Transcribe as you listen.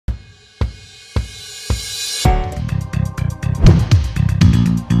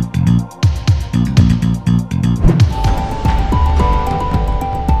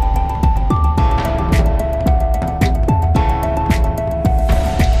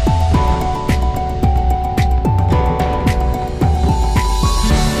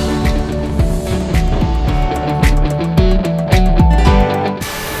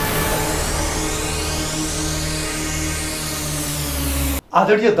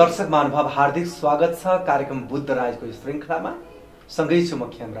आदरणीय दर्शक महानुभाव, हार्दिक स्वागत छ कार्यक्रम बुद्ध राजको श्रृङ्खलामा। सँगै छु म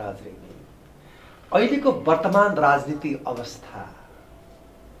खेमराज रेग्मी। अहिलेको वर्तमान राजनीतिक अवस्था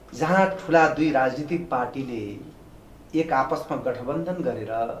जहाँ ठुला दुई राजनीतिक पार्टीले एक आपसमा गठबन्धन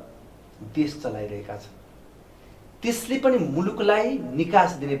गरेर देश चलाइरहेका छन्, त्यसले पनि मुलुकलाई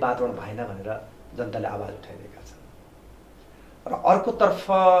निकास दिने वातावरण भएन भनेर जनताले आवाज उठाइरहेका छन्। र अर्कोतर्फ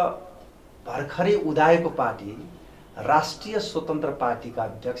भर्खरै उदाएको पार्टी राष्ट्रिय स्वतन्त्र पार्टीका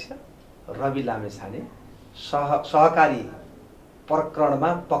अध्यक्ष रवि लामेछाने सहकारी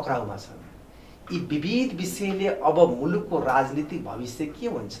प्रकरणमा पक्राउमा छन्। यी विविध विषयले अब मुलुकको राजनीतिक भविष्य के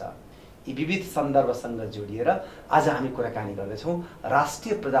हुन्छ, यी विविध सन्दर्भसँग जोडिएर आज हामी कुराकानी गर्दैछौँ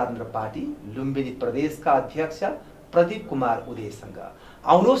राष्ट्रिय प्रजातन्त्र पार्टी लुम्बिनी प्रदेशका अध्यक्ष प्रदीप कुमार उदयसँग।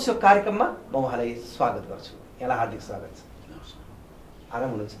 आउनुहोस् यो कार्यक्रममा म उहाँलाई स्वागत गर्छु। यहाँलाई हार्दिक स्वागत छ। आराम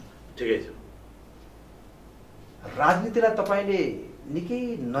हुनुहुन्छ? ठिकै छु। राजनीतिलाई तपाईँले निकै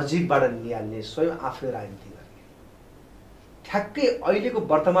नजिकबाट निहाल्ने, स्वयं आफै राजनीति गर्ने, ठ्याक्कै अहिलेको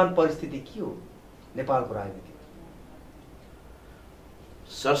वर्तमान परिस्थिति के हो नेपालको राजनीति?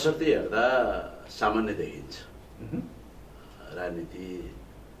 सरस्वती हेर्दा सामान्य देखिन्छ। राजनीति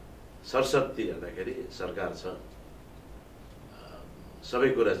सरस्वती हेर्दाखेरि सरकार छ, सबै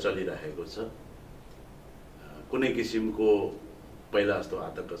कुरा चलिरहेको छ, कुनै किसिमको पहिला जस्तो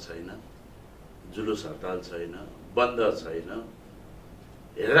आतंक छैन, जुलुस हडताल छैन, बन्द छैन।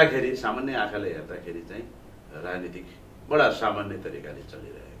 हेर्दाखेरि सामान्य आँखाले हेर्दाखेरि चाहिँ राजनीतिक बडा सामान्य तरिकाले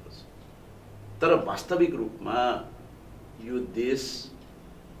चलिरहेको छ। तर वास्तविक रूपमा यो देश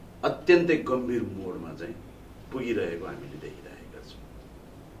अत्यन्तै गम्भीर मोडमा चाहिँ पुगिरहेको हामीले देखिरहेका छौँ।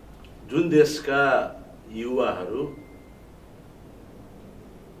 जुन देशका युवाहरू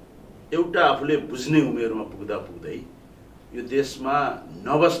एउटा आफूले बुझ्ने उमेरमा पुग्दा पुग्दै यो देशमा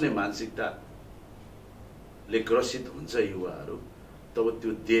नबस्ने मानसिकताले ग्रसित हुन्छ युवाहरू, तब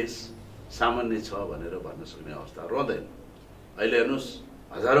त्यो देश सामान्य छ भनेर भन्न सक्ने अवस्था रहँदैन। अहिले हेर्नुहोस्,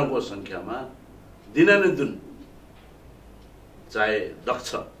 हजारौंको सङ्ख्यामा दिनानुदिन चाहे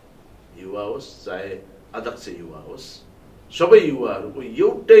दक्ष युवा होस् चाहे अदक्ष युवा होस्, सबै युवाहरूको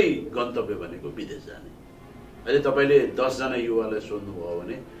एउटै गन्तव्य भनेको विदेश जाने। अहिले तपाईँले 10 जना युवालाई सोध्नुभयो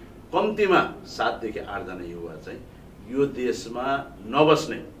भने कम्तीमा 7 देखि 8 जना युवा चाहिँ यो देशमा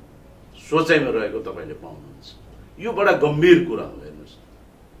नबस्ने सोचाइमा रहेको तपाईँले पाउनुहुन्छ। यो बडा गम्भीर कुरा हो। हेर्नुहोस्,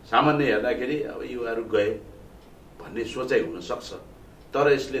 सामान्य हेर्दाखेरि अब युवाहरू गए भन्ने सोचाइ हुन सक्छ,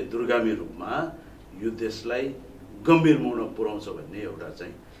 तर यसले दूरगामी रूपमा यो देशलाई गम्भीर मोडमा पुर्याउँछ भन्ने एउटा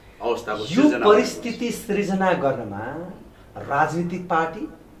चाहिँ अवस्थाको यो परिस्थिति सृजना गर्नमा राजनीतिक पार्टी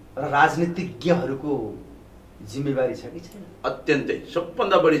र राजनीतिज्ञहरूको जिम्मेवारी छ कि छैन? अत्यन्तै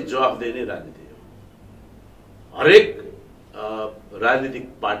सबभन्दा बढी जवाफदेही नै राजनीति हो। हरेक राजनीतिक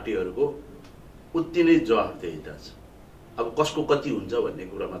पार्टीहरूको उति नै जवाफदेहिता छ। अब कसको कति हुन्छ भन्ने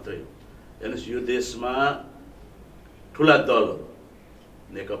कुरा मात्रै हो। हेर्नुहोस्, यो देशमा ठुला दलहरू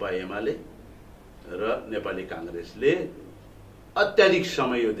नेकपा एमाले र नेपाली काङ्ग्रेसले अत्याधिक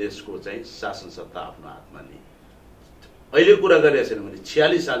समय यो देशको चाहिँ शासन सत्ता आफ्नो हातमा लिए। अहिले कुरा गरिरहेको छैन भने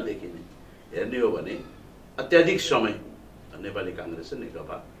 46 सालदेखि नै हेर्ने हो भने अत्याधिक समय नेपाली काङ्ग्रेस र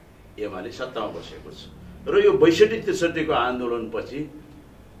नेकपा एमाले सत्तामा बसेको छ। र यो 62-63 को आन्दोलनपछि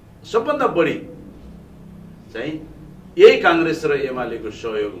सबभन्दा बढी चाहिँ यही काङ्ग्रेस र एमालेको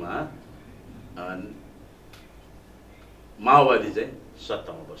सहयोगमा माओवादी चाहिँ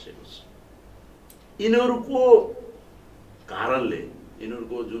सत्तामा बसेको छ। यिनीहरूको कारणले,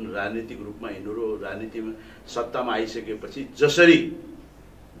 यिनीहरूको जुन राजनीतिक रूपमा यिनीहरू राजनीतिमा सत्तामा आइसकेपछि जसरी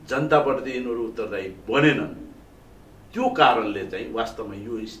जनताप्रति यिनीहरू उत्तरदायी बनेनन्, त्यो कारणले चाहिँ वास्तवमा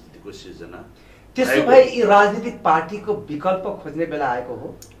यो स्थितिको सिर्जना। त्यसो भए यी राजनीतिक पार्टीको विकल्प खोज्ने बेला आएको हो?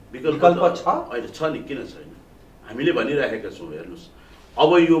 विकल्प छ अहिले, छ नि, किन छैन? हामीले भनिरहेका छौँ। हेर्नुहोस्,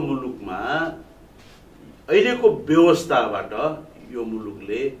 अब यो मुलुकमा अहिलेको व्यवस्थाबाट यो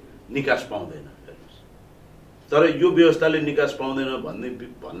मुलुकले निकास पाउँदैन। हेर्नुहोस्, तर यो व्यवस्थाले निकास पाउँदैन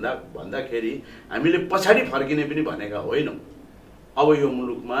भन्दाखेरि हामीले पछाडि फर्किने पनि भनेका होइनौँ। अब यो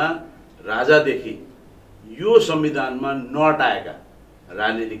मुलुकमा राजादेखि यो संविधानमा नअटाएका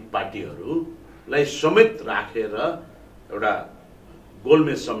राजनीतिक पार्टीहरूलाई समेत राखेर एउटा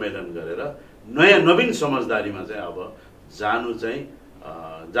गोलमेज सम्मेलन गरेर नयाँ नवीन समझदारीमा चाहिँ अब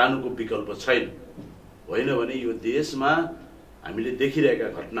जानुको विकल्प छैन। होइन भने यो देशमा हामीले देखिरहेका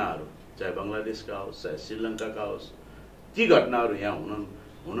घटनाहरू, चाहे बङ्गलादेशका होस् चाहे श्रीलङ्काका होस्, ती घटनाहरू यहाँ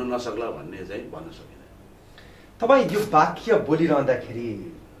हुन नसक्ला भन्ने चाहिँ भन्न सकिँदैन। तपाईँ यो वाक्य बोलिरहँदाखेरि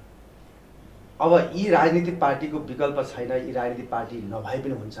अब यी राजनीतिक पार्टीको विकल्प छैन, यी राजनीतिक पार्टी नभए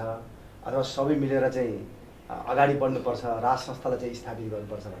पनि हुन्छ, अथवा सबै मिलेर चाहिँ अगाडि बढ्नुपर्छ, राज संस्थालाई चाहिँ स्थापित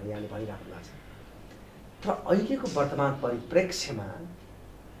गर्नुपर्छ भन्ने यहाँले भनिराख्नु भएको छ। तर अहिलेको वर्तमान परिप्रेक्ष्यमा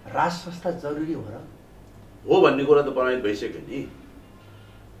राज संस्था जरुरी हो र? हो भन्ने कुरा त प्रमाणित भइसक्यो नि।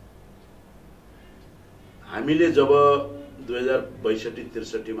 हामीले जब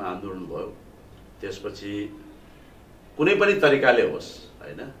 2062-63 मा आन्दोलन भयो, त्यसपछि कुनै पनि तरिकाले होस्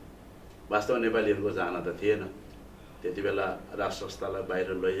हैन, वास्तवमा नेपालीहरूको चाहना त थिएन। त्यति बेला राज संस्थालाई बाहिर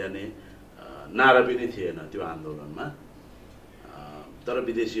लैजाने नारा पनि थिएन त्यो आन्दोलनमा। तर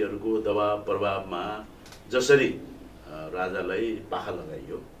विदेशीहरूको दबाव प्रभावमा जसरी राजालाई पाखा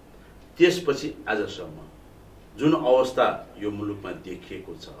लगाइयो, त्यसपछि आजसम्म जुन अवस्था यो मुलुकमा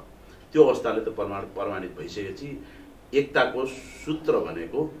देखिएको छ, त्यो अवस्थाले त प्रमाणित भइसकेपछि एकताको सूत्र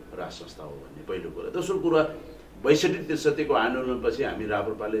भनेको राज संस्था हो भन्ने पहिलो कुरा। दोस्रो कुरा, 62-63 को आन्दोलनपछि हामी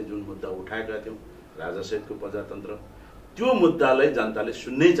राप्रपाले जुन मुद्दा उठाएका थियौँ, राजासहितको प्रजातन्त्र, त्यो मुद्दालाई जनताले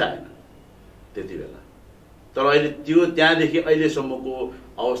सुन्नै चाहेन त्यति बेला। तर अहिले त्यो त्यहाँदेखि अहिलेसम्मको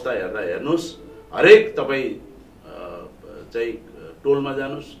अवस्था हेर्दा हेर्नुहोस्, हरेक तपाईँ चाहिँ टोलमा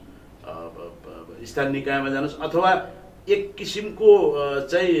जानुहोस्, स्थानीय निकायमा जानुहोस्, अथवा एक किसिमको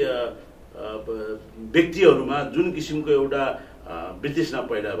चाहिँ व्यक्तिहरूमा जुन किसिमको एउटा वितृष्णा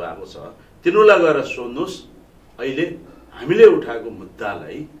पैदा भएको छ, तिनीहरूलाई गएर सोध्नुहोस्, अहिले हामीले उठाएको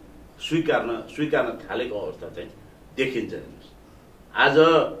मुद्दालाई स्वीकार्न थालेको अवस्था चाहिँ देखिन्छ। हेर्नुहोस्, आज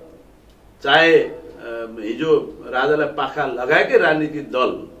चाहे हिजो राजालाई पाखा लगाएकै राजनीतिक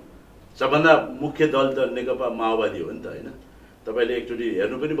दल, सबभन्दा मुख्य दल त नेकपा माओवादी हो नि त हैन। तपाईँले एकचोटि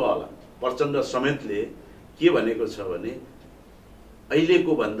हेर्नु पनि भयो होला, प्रचण्ड समेतले के भनेको छ भने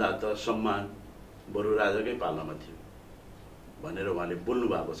अहिलेको भन्दा त सम्मान बरु राजाकै पालामा थियो भनेर उहाँले बोल्नु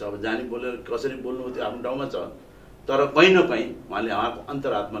भएको छ। अब जानी बोलेर कसरी बोल्नु त्यो आफ्नो ठाउँमा छ, तर कहीँ न कहीँ उहाँले उहाँको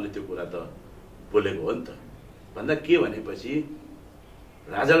अन्तरात्माले त्यो कुरा त बोलेको हो नि त। भन्दा के भनेपछि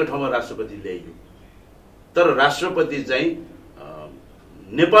राजाको ठाउँमा राष्ट्रपति ल्याइयो, तर राष्ट्रपति चाहिँ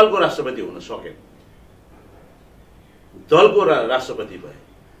नेपालको राष्ट्रपति हुन सकेन, दलको राष्ट्रपति भए,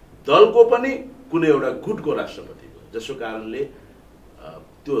 दलको पनि कुनै एउटा गुटको राष्ट्रपति भयो, जसको कारणले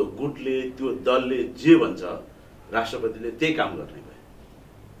त्यो गुटले त्यो दलले जे भन्छ राष्ट्रपतिले त्यही काम गर्ने भए।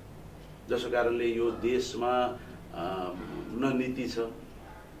 जसको कारणले यो देशमा न नीति छ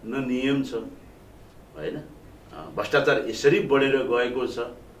न नियम छ हैन। भ्रष्टाचार यसरी बढेर गएको छ,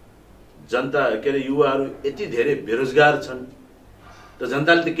 जनता के अरे युवाहरू यति धेरै बेरोजगार छन्, त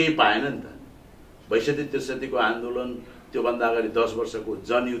जनताले त केही पाएन नि त। 62-63 को आन्दोलन, त्योभन्दा अगाडि 10 वर्षको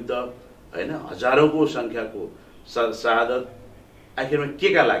जनयुद्ध हैन, हजारौंको संख्याको शहादत, आखिरमा के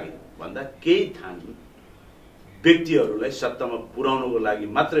का लागि भन्दा केही थान व्यक्तिहरूलाई सत्तामा पुर्याउनको लागि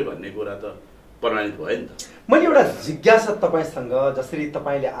मात्रै भन्ने कुरा त प्रमाणित भयो नि त। मैले एउटा जिज्ञासा तपाईँसँग, जसरी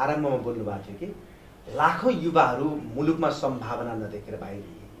तपाईँले आरम्भमा बोल्नु भएको थियो कि लाखौं युवाहरू मुलुकमा सम्भावना नदेखेर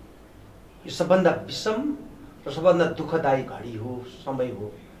बाहिरिए, यो सबभन्दा विषम र सबभन्दा दुःखदायी घडी हो, समय हो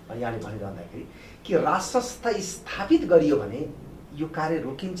यहाँले भनिरहँदाखेरि कि राज संस्था स्थापित गरियो भने यो कार्य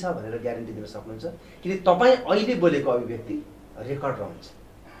रोकिन्छ भनेर ग्यारेन्टी दिन सक्नुहुन्छ? किन तपाईँ अहिले बोलेको अभिव्यक्ति रेकर्ड रहन्छ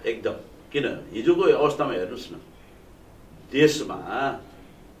एकदम। किन हिजोको अवस्थामा हेर्नुहोस् न, देशमा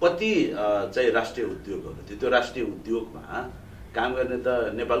कति चाहिँ राष्ट्रिय उद्योगहरू थियो, त्यो राष्ट्रिय उद्योगमा काम गर्ने त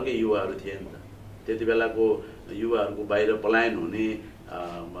नेपालकै युवाहरू थिए नि त। त्यति बेलाको युवाहरूको बाहिर पलायन हुने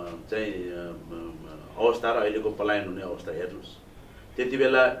चाहिँ अवस्था र अहिलेको पलायन हुने अवस्था हेर्नुहोस्। त्यति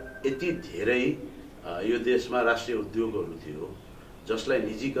बेला यति धेरै यो देशमा राष्ट्रिय उद्योगहरू थियो जसलाई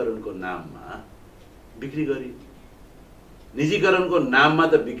निजीकरणको नाममा बिक्री गरियो। निजीकरणको नाममा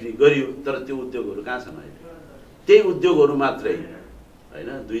त बिक्री गरियो, तर त्यो उद्योगहरू कहाँ छन् अहिले? त्यही उद्योगहरू मात्रै हैन,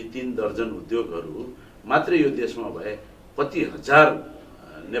 2-3 दर्जन उद्योगहरू मात्रै यो देशमा भए कति हजार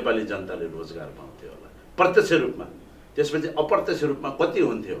नेपाली जनताले रोजगार पाउँथ्यो होला प्रत्यक्ष रूपमा। त्यसपछि अप्रत्यक्ष रूपमा कति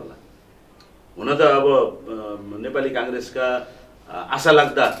हुन्थ्यो होला? हुन त अब नेपाली कांग्रेसका आशा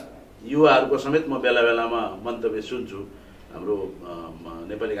लाग्दा युवाहरूको समेत म बेला बेलामा मन्तव्य सुन्छु। हाम्रो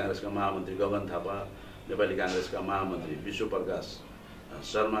नेपाली कांग्रेसका महामन्त्री गगन थापा, नेपाली कांग्रेसका महामन्त्री विश्वप्रकाश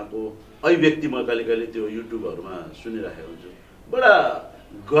शर्माको अभिव्यक्ति म कहिले कहिले त्यो युट्युबहरूमा सुनिरहेको हुन्छु। बडा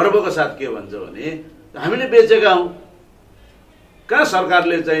गर्वको साथ के भन्छ भने हामीले बेचेका हौं, कहाँ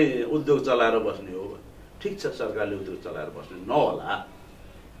सरकारले चाहिँ उद्योग चलाएर बस्ने हो? ठीक छ, सरकारले उद्योग चलाएर बस्ने नहोला,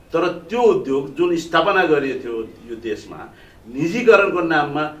 तर त्यो उद्योग जुन स्थापना गरिएको थियो यो देशमा निजीकरणको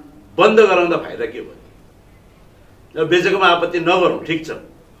नाममा बन्द गराउँदा फाइदा के भयो? बेचेकोमा आपत्ति नगरौँ, ठिक छ,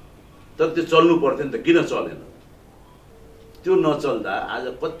 तर त्यो चल्नु पर्थ्यो नि त, किन चलेन? त्यो नचल्दा आज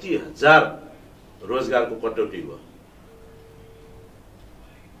कति हजार रोजगारको कटौती भयो।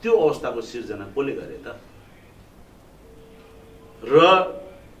 त्यो अवस्थाको सिर्जना कसले गरे त? र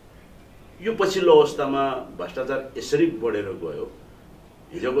यो पछिल्लो अवस्थामा भ्रष्टाचार यसरी बढेर गयो।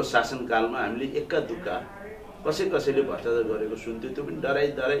 हिजोको शासनकालमा हामीले एक्का दुक्का कसैले भ्रष्टाचार गरेको सुन्थ्यो, त्यो पनि डराई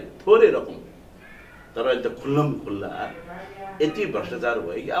थोरै रकम तर अहिले त खुल्ला यति भ्रष्टाचार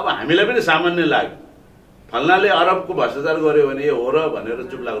भयो कि अब हामीलाई पनि सामान्य लाग्यो फल्नाले अरबको भ्रष्टाचार गर्यो भने हो र भनेर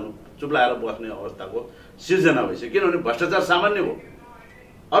चुप लागेर बस्ने अवस्थाको सिर्जना भइसक्यो किनभने भ्रष्टाचार सामान्य भयो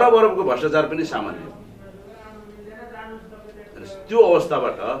अरबको भ्रष्टाचार पनि सामान्य हो त्यो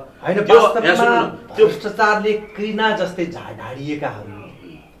अवस्थाबाट त्यो भ्रष्टाचारले कृना जस्तै ढाडिएकाहरू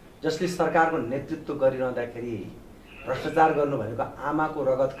जसले सरकारको नेतृत्व गरिरहँदाखेरि भ्रष्टाचार गर्नु भनेको आमाको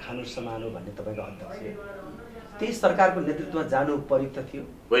रगत खानु समान हो भन्ने तपाईँको अध्यक्ष त्यही सरकारको नेतृत्वमा जानु उपयुक्त थियो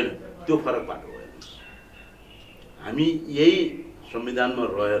होइन त्यो फरक बाटो हो हामी यही संविधानमा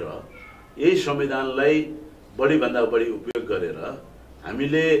रहेर यही संविधानलाई बढीभन्दा बढी उपयोग गरेर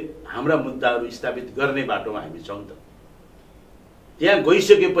हामीले हाम्रा मुद्दाहरू स्थापित गर्ने बाटोमा हामी छौँ त त्यहाँ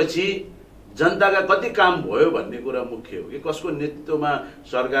गइसकेपछि जनताका कति काम भयो भन्ने कुरा मुख्य हो कि कसको नेतृत्वमा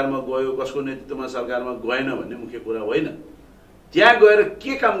सरकारमा गयो कसको नेतृत्वमा सरकारमा गएन भन्ने मुख्य कुरा होइन त्यहाँ गएर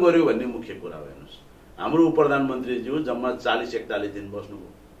के काम गर्यो भन्ने मुख्य कुरा हो हेर्नुहोस् हाम्रो उप प्रधानमन्त्रीज्यू जम्मा 40-41 दिन बस्नुभयो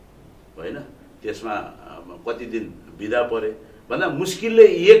होइन त्यसमा कति दिन बिदा परे भन्दा मुस्किलले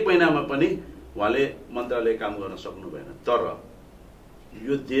 1 महिनामा पनि उहाँले मन्त्रालय काम गर्न सक्नु भएन तर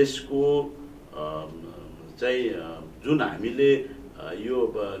यो देशको चाहिँ जुन हामीले यो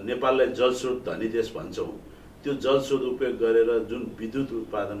नेपाललाई जलस्रोत धनी देश भन्छौँ त्यो जलस्रोत उपयोग गरेर जुन विद्युत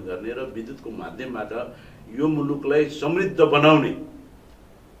उत्पादन गर्ने र विद्युतको माध्यमबाट यो मुलुकलाई समृद्ध बनाउने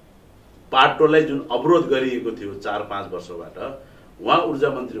बाटोलाई जुन अवरोध गरिएको थियो 4-5 वर्षबाट उहाँ ऊर्जा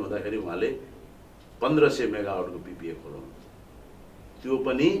मन्त्री हुँदाखेरि उहाँले 1500 मेगावाटको पिपिए खोलाउनु त्यो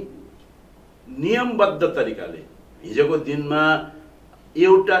पनि नियमबद्ध तरिकाले हिजोको दिनमा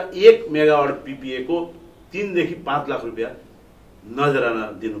एउटा 1 मेगावाट पिपिए को 3 देखि 5 लाख रुपियाँ नजराना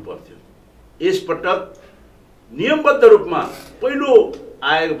दिनु पर्थ्यो यसपटक नियमबद्ध रूपमा पहिलो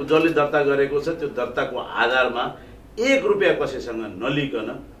आएको जसले दर्ता गरेको छ त्यो दर्ताको आधारमा 1 रुपियाँ कसैसँग नलिकन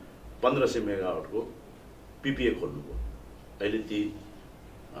 1500 मेगावाटको पिपिए खोल्नुभयो अहिले ती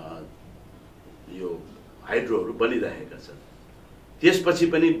यो हाइड्रोहरू बनिरहेका छन् त्यसपछि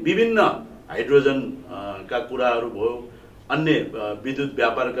पनि विभिन्न हाइड्रोजन का कुराहरू भयो अन्य विद्युत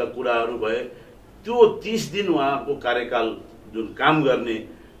व्यापारका कुराहरू भए त्यो 30 दिन उहाँको कार्यकाल जुन काम गर्ने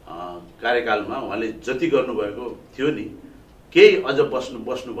कार्यकालमा उहाँले जति गर्नुभएको थियो नि केही अझ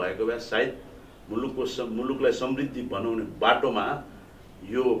बस्नु भएको भए सायद मुलुकलाई समृद्धि बनाउने बाटोमा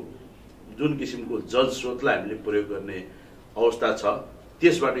यो जुन किसिमको जल स्रोतलाई हामीले प्रयोग गर्ने अवस्था छ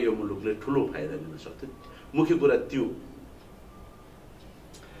त्यसबाट यो मुलुकले ठुलो फाइदा लिन सक्छ मुख्य कुरा त्यो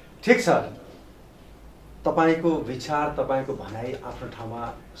ठीक छ तपाईको विचार तपाईको भनाइ आफ्नो ठाउँमा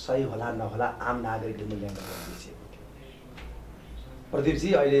सही होला नहोला आम नागरिकले मूल्याङ्कन गर्ने विषय हो प्रदीप जी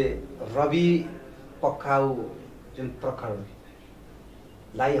अहिले रवि पक्काउ जुन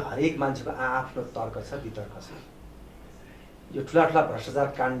प्रकरणलाई हरेक मान्छेको आफ्नो तर्क छ वितर्क छ यो ठुला भ्रष्टाचार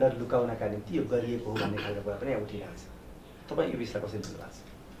काण्ड लुकाउनका निम्ति यो गरिएको हो भन्ने खालको कुरा पनि उठिरहेको छ तपाईँ यो विषयलाई कसरी लिनु भएको छ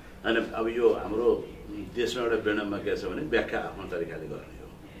अनि अब यो हाम्रो देशमा एउटा बेडमा के छ भने व्याख्या आफ्नो तरिकाले गर्ने हो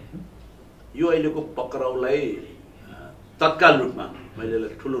यो अहिलेको पक्राउलाई तत्काल रूपमा मैले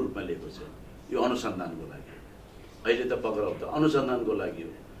यसलाई ठुलो रूपमा लिएको छु यो अनुसन्धानको लागि अहिले त पक्राउ त अनुसन्धानको लागि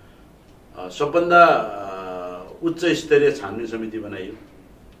हो सबभन्दा उच्च स्तरीय छानबिन समिति बनाइयो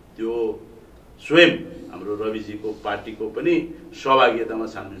त्यो स्वयं हाम्रो रविजीको पार्टीको पनि सहभागितामा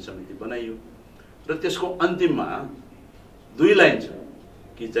छानबिन समिति बनाइयो र त्यसको अन्तिममा 2 लाइन छ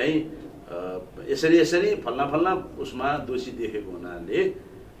कि चाहिँ यसरी फल्ना उसमा दोषी देखेको हुनाले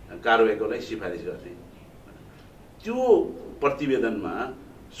कारबाहीको लागि सिफारिस गर्ने त्यो प्रतिवेदनमा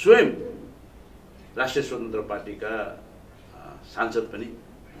स्वयं राष्ट्रिय स्वतन्त्र पार्टीका सांसद पनि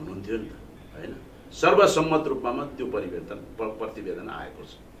हुनुहुन्थ्यो नि त हैन सर्वसम्मत रूपमा त्यो प्रतिवेदन आएको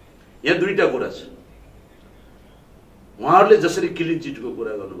छ यहाँ 2टा कुरा छ उहाँहरूले जसरी क्लिन चिटको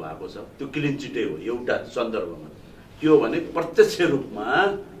कुरा गर्नु भएको छ त्यो क्लिन चिटै हो एउटा सन्दर्भमा के हो भने प्रत्यक्ष रूपमा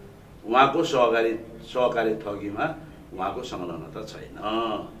उहाँको सहकारी ठगीमा उहाँको संलग्नता छैन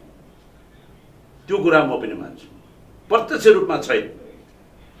त्यो कुरा म पनि मान्छु प्रत्यक्ष रूपमा छैन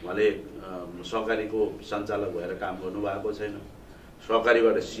उहाँले सहकारीको सञ्चालक भएर काम गर्नु भएको छैन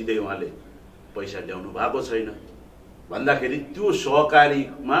सहकारीबाट सिधै उहाँले पैसा ल्याउनु भएको छैन भन्दाखेरि त्यो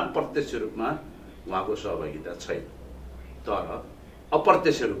सहकारीमा प्रत्यक्ष रूपमा उहाँको सहभागिता छैन तर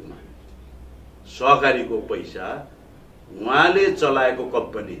अप्रत्यक्ष रूपमा सहकारीको पैसा उहाँले चलाएको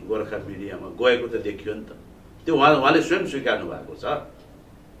कम्पनी गोर्खा मिडियामा गएको त देखियो नि त त्यो उहाँले स्वयं स्वीकार्नु भएको छ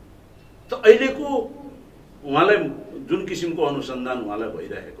त अहिलेको उहाँलाई जुन किसिमको अनुसन्धान उहाँलाई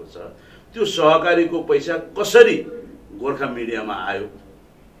भइरहेको छ त्यो सहकारीको पैसा कसरी गोर्खा मिडियामा आयो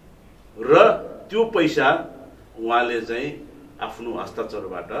र त्यो पैसा उहाँले चाहिँ आफ्नो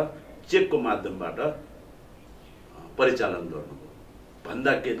हस्ताक्षरबाट चेकको माध्यमबाट परिचालन गर्नुभयो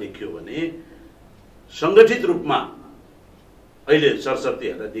भन्दा के देखियो भने सङ्गठित रूपमा अहिले सरस्वती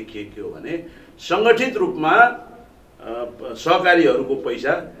हेर्दा देखिए के हो भने सङ्गठित रूपमा सहकारीहरूको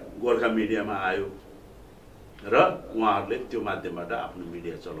पैसा गोर्खा मिडियामा आयो र उहाँहरूले त्यो माध्यमबाट आफ्नो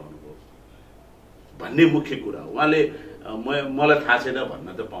मिडिया चलाउनु भयो भन्ने मुख्य कुरा हो। उहाँले मलाई थाहा छैन भन्न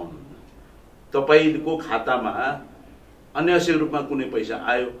त पाउनुहुन्न। तपाईँको खातामा अनावश्यक रूपमा कुनै पैसा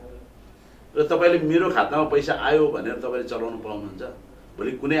आयो र तपाईँले मेरो खातामा पैसा आयो भनेर तपाईँले चलाउनु पाउनुहुन्छ।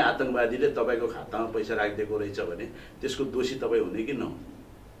 भोलि कुनै आतङ्कवादीले तपाईँको खातामा पैसा राखिदिएको रहेछ भने त्यसको दोषी तपाईँ हुने कि नहुने?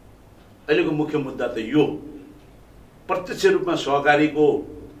 अहिलेको मुख्य मुद्दा त यो प्रत्यक्ष रूपमा सहकारीको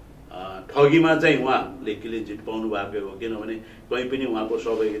ठगीमा चाहिँ उहाँले क्लिन चिट पाउनु भएको हो, किनभने कहीँ पनि उहाँको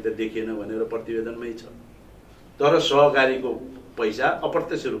सहभागिता देखिएन भनेर प्रतिवेदनमै छ। तर सहकारीको पैसा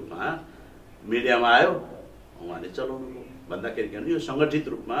अप्रत्यक्ष रूपमा मिडियामा आयो, उहाँले चलाउनु भयो भन्दाखेरि के भने यो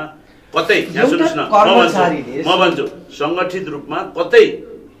सङ्गठित रूपमा कतै, यहाँ सुन्नुहोस् न, म भन्छु सङ्गठित रूपमा कतै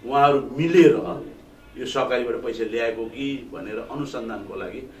उहाँहरू मिलेर यो सहकारीबाट पैसा ल्याएको कि भनेर अनुसन्धानको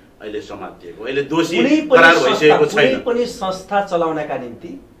लागि अहिले समातिएको, अहिले दोषी करार भइसकेको छैन। कुनै पनि संस्था चलाउनका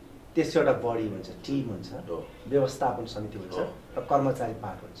निम्ति त्यसको एउटा बडी हुन्छ, टिम हुन्छ, व्यवस्थापन समिति हुन्छ र कर्मचारी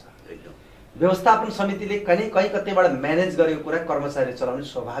पार्ट हुन्छ। एकदम व्यवस्थापन समितिले कहीँ कतैबाट म्यानेज गरेको कुरा कर्मचारी चलाउने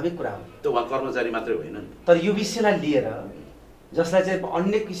स्वाभाविक कुरा हो। त उहाँ कर्मचारी मात्रै होइन, तर यो विषयलाई लिएर जसलाई चाहिँ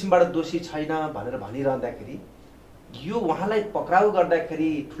अन्य किसिमबाट दोषी छैन भनेर भनिरहँदाखेरि यो उहाँलाई पक्राउ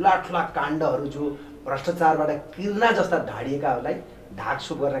गर्दाखेरि ठुला ठुला काण्डहरू जो भ्रष्टाचारबाट किर्ना जस्ता ढाडिएकाहरूलाई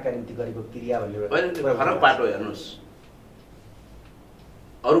ढाकछोप गर्नका निम्ति गरेको क्रिया भन्ने फरक बाटो हेर्नुहोस्।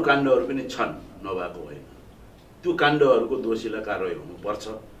 अरू काण्डहरू पनि छन्, नभएको होइन। त्यो काण्डहरूको दोषीलाई कारवाही हुनुपर्छ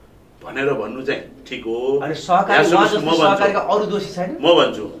भनेर भन्नु चाहिँ ठिक हो। म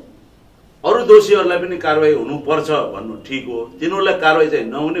भन्छु अरू दोषीहरूलाई पनि कारवाही हुनुपर्छ भन्नु ठिक हो। तिनीहरूलाई कारवाही चाहिँ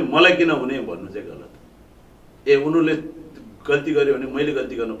नहुने, मलाई किन हुने भन्नु चाहिँ गलत। उनीहरूले गल्ती गर्यो भने मैले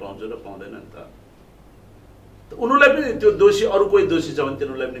गल्ती गर्न पाउँछु र पाउँदैन नि त। उनीहरूलाई पनि त्यो दोषी, अरू कोही दोषी छ भने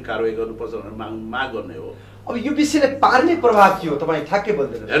तिनीहरूलाई पनि कारवाही गर्नुपर्छ भनेर माग गर्ने हो। अब यो विषयले पार्ने प्रभाव के हो तपाईँ ठ्याक्कै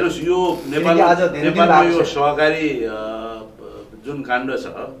बोल्दैन। हेर्नुहोस्, यो नेपालमा यो सहकारी जुन काण्ड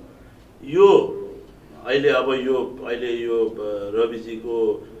छ यो अहिले यो रविजीको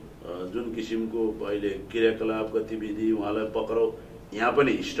जुन किसिमको अहिले क्रियाकलाप गतिविधि उहाँलाई पक्राउ, यहाँ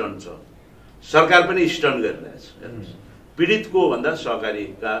पनि स्टन्ट छ, सरकार पनि स्टन्ट गरिरहेछ। पीडितको भन्दा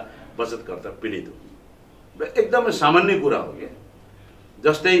सहकारीका बचतकर्ता पीडित हो, एकदमै सामान्य कुरा हो क्या।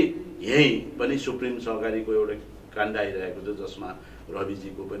 जस्तै यहीँ पनि सुप्रिम सहकारीको एउटा काण्ड आइरहेको छ जसमा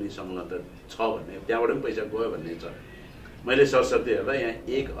रविजीको पनि संलग्नता छ भन्ने, त्यहाँबाट पनि पैसा गयो भन्ने छ। मैले सरस्वती हेर्दा यहाँ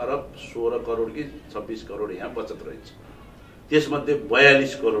 1 अरब 16 करोड कि 26 करोड यहाँ बचत रहेछ। त्यसमध्ये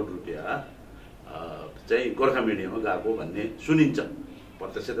 42 करोड रुपियाँ चाहिँ गोर्खा मिडियामा गएको भन्ने सुनिन्छ,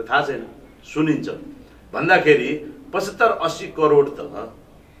 प्रत्यक्ष त थाहा छैन, सुनिन्छ। भन्दाखेरि 75-80 करोड त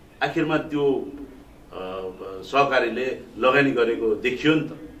आखिरमा त्यो सहकारीले लगानी गरेको देखियो नि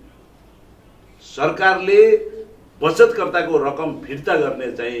त। सरकारले बचतकर्ताको रकम फिर्ता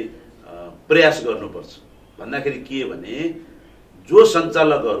गर्ने चाहिँ प्रयास गर्नुपर्छ। भन्दाखेरि के भने जो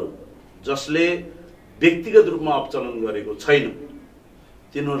सञ्चालकहरू जसले व्यक्तिगत रूपमा अपचलन गरेको छैन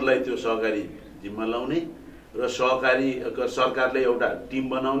तिनीहरूलाई त्यो सहकारी जिम्मा लाउने र सरकारले एउटा टिम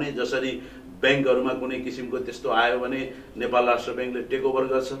बनाउने। जसरी ब्याङ्कहरूमा कुनै किसिमको त्यस्तो आयो भने नेपाल राष्ट्र ब्याङ्कले टेक ओभर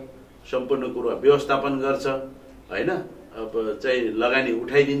गर्छ, सम्पूर्ण कुरा व्यवस्थापन गर्छ, होइन, अब चाहिँ लगानी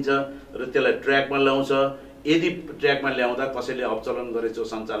उठाइदिन्छ र त्यसलाई ट्र्याकमा ल्याउँछ। यदि ट्र्याकमा ल्याउँदा कसैले अपचलन गरेछ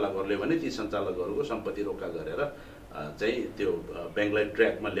सञ्चालकहरूले भने ती सञ्चालकहरूको सम्पत्ति रोका गरेर चाहिँ त्यो ब्याङ्कलाई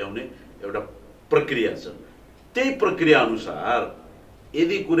ट्र्याकमा ल्याउने एउटा प्रक्रिया छ। त्यही प्रक्रिया अनुसार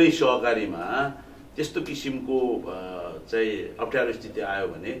यदि कुनै सहकारीमा त्यस्तो किसिमको चाहिँ अप्ठ्यारो स्थिति आयो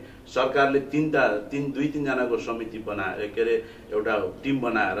भने सरकारले 2-3 जनाको समिति बनाएर के अरे एउटा टिम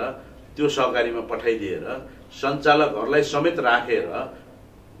बनाएर त्यो सहकारीमा पठाइदिएर सञ्चालकहरूलाई समेत राखेर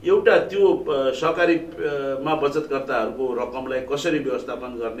एउटा त्यो सहकारीमा बचतकर्ताहरूको रकमलाई कसरी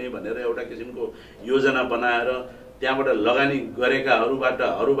व्यवस्थापन गर्ने भनेर एउटा किसिमको योजना बनाएर त्यहाँबाट लगानी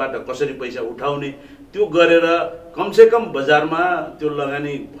गरेकाहरूबाट कसरी पैसा उठाउने त्यो गरेर कमसेकम बजारमा त्यो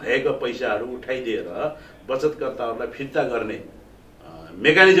लगानी भएका पैसाहरू उठाइदिएर बचतकर्ताहरूलाई फिर्ता गर्ने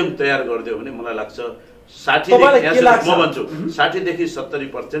मेकानिजम तयार गरिदियो भने मलाई लाग्छ 60 देखि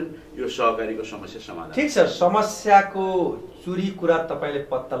 70% यो सहकारीको समस्या समाधान। ठीक छ, समस्याको चुरी कुरा तपाईले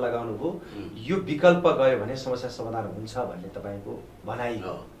पत्ता लगाउनु भयो। यो विकल्प गयो भने समस्या समाधान हुन्छ भन्ने तपाईको भनाइ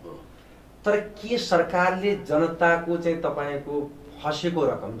हो। तर के सरकारले जनताको चाहिँ तपाईको फसेको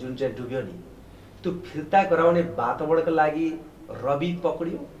रकम जुन चाहिँ डुब्यो नि त्यो फिर्ता गराउने वातावरणको लागि रवि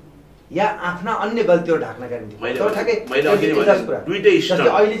पक्रियो या आफ्ना अन्य गल्तीहरू ढाक्नका निम्ति? मैले दुईटै स्टन्ट,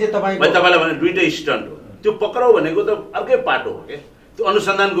 अहिले चाहिँ तपाईलाई भने दुईटै स्टन्ट हो। त्यो पक्राउ भनेको त अर्कै पाटो हो के, त्यो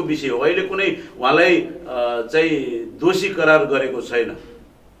अनुसन्धानको विषय हो। अहिले कुनै उहाँलाई चाहिँ दोषी करार गरेको छैन,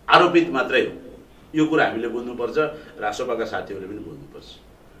 आरोपित मात्रै हो। यो कुरा हामीले बुझ्नुपर्छ, रासोपाका साथीहरूले पनि बुझ्नुपर्छ।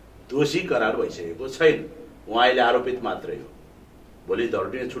 दोषी करार भइसकेको छैन, उहाँ अहिले आरोपित मात्रै हो। भोलि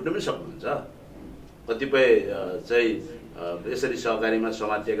धरटीमा छुट्न पनि सक्नुहुन्छ। कतिपय चाहिँ यसरी सहकारीमा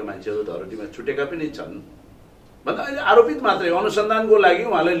समातिएका मान्छेहरू धरटीमा छुटेका पनि छन्, भन्दा अहिले आरोपित मात्रै हो। अनुसन्धानको लागि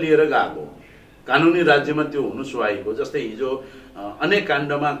उहाँलाई लिएर गएको, कानुनी राज्यमा त्यो हुनु स्वाभाविक हो। जस्तै हिजो अनेक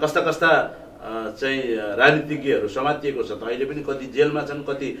काण्डमा कस्ता कस्ता चाहिँ राजनीतिज्ञहरू समातिएको छ त, अहिले पनि कति जेलमा छन्,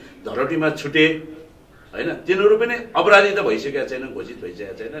 कति धरटीमा छुटे होइन। तिनीहरू पनि अपराधी त भइसकेका छैन, घोषित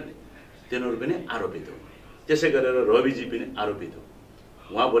भइसकेका छैन नि, तिनीहरू पनि आरोपित हो। त्यसै गरेर रविजी पनि आरोपित हो।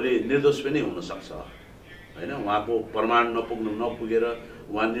 उहाँ भोलि निर्दोष पनि हुनसक्छ होइन। उहाँको प्रमाण नपुगेर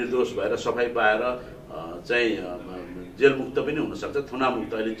उहाँ निर्दोष भएर सफाइ पाएर चाहिँ जेलमुक्त पनि हुनसक्छ,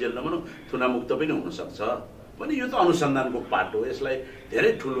 थुनामुक्त, अहिले जेल नभनौँ थुनामुक्त पनि हुनसक्छ भने यो त अनुसन्धानको पाटो हो। यसलाई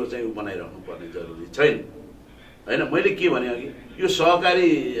धेरै ठुलो चाहिँ बनाइराख्नु पर्ने जरुरी छैन होइन। मैले के भने अघि यो सहकारी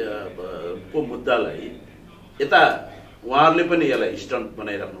को मुद्दालाई यता उहाँहरूले पनि यसलाई स्टन्ट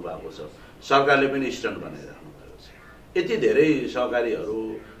बनाइराख्नु भएको छ, सरकारले पनि स्टन्ट बनाइराख्नु भएको छ। यति धेरै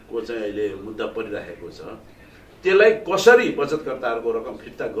सहकारीहरूको चाहिँ अहिले मुद्दा परिराखेको छ, त्यसलाई कसरी बचतकर्ताहरूको रकम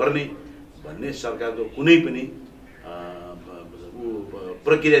फिर्ता गर्ने भन्ने सरकारको कुनै पनि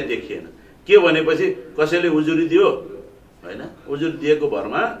प्रक्रिया देखिएन। के भनेपछि कसैले उजुरी दियो होइन, उजुरी दिएको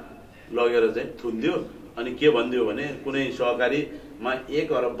भरमा लगेर चाहिँ थुनिदियो अनि के भनिदियो भने कुनै सहकारीमा 1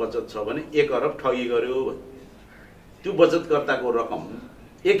 अरब बचत छ भने 1 अरब ठगी गर्यो भने त्यो बचतकर्ताको रकम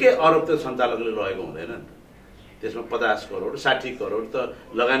 1 अरब त सञ्चालकले लगेको हुँदैन नि, त्यसमा 50 करोड 60 करोड त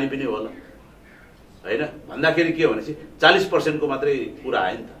लगानी पनि होला होइन। भन्दाखेरि के भनेपछि 40% को मात्रै कुरा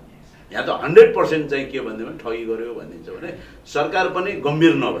आयो नि त। यहाँ त 100% चाहिँ के भनिदियो भने ठगी गर्यो भनिदिन्छ भने सरकार पनि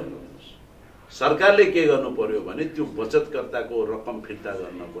गम्भीर नभएको। सरकारले के गर्नु पर्यो भने त्यो बचतकर्ताको रकम फिर्ता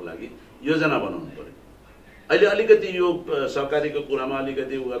गर्नको लागि योजना बनाउनु पर्यो। अहिले अलिकति यो सहकारीको कुरामा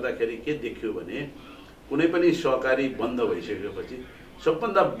अलिकति गर्दाखेरि के देखियो भने कुनै पनि सहकारी बन्द भइसकेपछि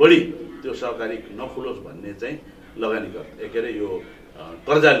सबभन्दा बढी त्यो सहकारी नखुलोस् भन्ने चाहिँ लगानी के अरे यो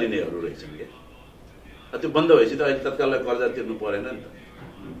कर्जा लिनेहरू रहेछन् क्या। त्यो बन्द भएपछि त अहिले तत्काललाई कर्जा तिर्नु परेन नि त,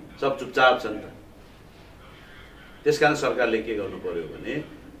 सब चुपचाप छन् त। त्यसकारण सरकारले के गर्नु पर्यो भने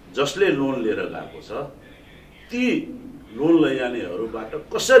जसले लोन लिएर गएको छ ती लोन लैजानेहरूबाट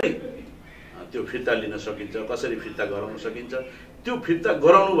कसरी त्यो फिर्ता लिन सकिन्छ, कसरी फिर्ता गराउन सकिन्छ। त्यो फिर्ता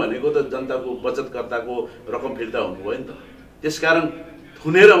गराउनु भनेको त जनताको बचतकर्ताको रकम फिर्ता हुनुभयो नि त। त्यसकारण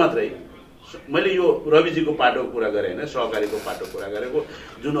थुनेर मात्रै मैले यो रविजीको पाटोको कुरा गरेँ होइन, सहकारीको पाटोको कुरा गरेको।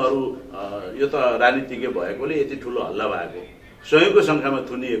 जुन अरू यो त राजनीतिज्ञ भएकोले यति ठुलो हल्ला भएको, सयौंको सङ्ख्यामा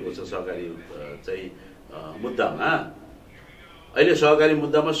थुनिएको छ सहकारी चाहिँ मुद्दामा। अहिले सहकारी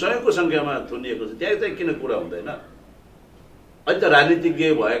मुद्दामा सयौंको सङ्ख्यामा थुनिएको छ, त्यहाँ चाहिँ किन कुरा हुँदैन? अहिले त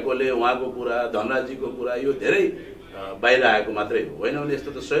राजनीतिज्ञ भएकोले उहाँको कुरा, धनराजीको कुरा यो धेरै बाहिर आएको मात्रै हो, होइन भने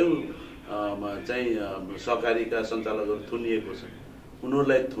यस्तो त सयौं चाहिँ सहकारीका सञ्चालकहरू थुनिएको छ।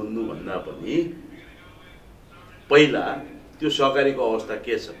 उनीहरूलाई थुन्नुभन्दा पनि पहिला त्यो सहकारीको अवस्था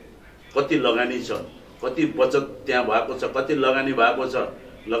के छ, कति लगानी छ, कति बचत त्यहाँ भएको छ, कति लगानी भएको छ,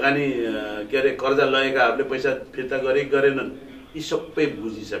 लगानी के अरे कर्जा लगेकाहरूले पैसा फिर्ता गरे गरेनन्, यी सबै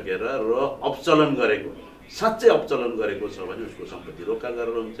बुझिसकेर र अपचलन गरेको, साँच्चै अपचलन गरेको छ भने उसको सम्पत्ति रोका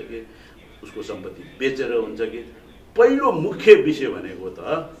गरेर हुन्छ कि उसको सम्पत्ति बेचेर हुन्छ कि पहिलो मुख्य विषय भनेको त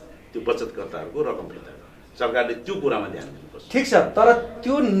त्यो बचतकर्ताहरूको रकम फिर्ता। सरकारले त्यो कुरामा ध्यान दिनुपर्छ। ठिक छ, तर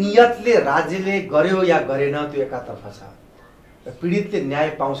त्यो नियतले राज्यले गर्यो या गरेन त्यो एकातर्फ छ, पीडितले न्याय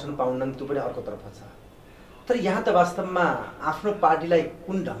पाउँछन् पाउँदैनन् त्यो पनि अर्कोतर्फ छ। तर यहाँ त वास्तवमा आफ्नो पार्टीलाई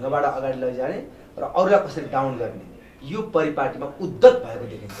कुन ढङ्गबाट अगाडि लैजाने र अरूलाई कसरी डाउन गर्ने यो परिपाटीमा उद्धत भएको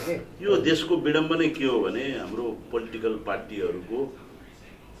देखिन्छ के। यो देशको विडम्बना के हो भने हाम्रो पोलिटिकल पार्टीहरूको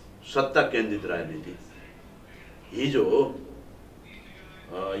सत्ता केन्द्रित राजनीति। हिजो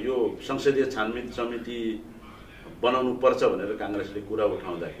यो संसदीय छानबिन समिति बनाउनु पर्छ भनेर काङ्ग्रेसले कुरा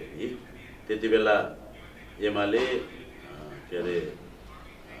उठाउँदाखेरि त्यति बेला एमाले के अरे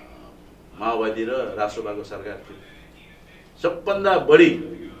माओवादी र रासोपाको सरकार थियो। सबभन्दा बढी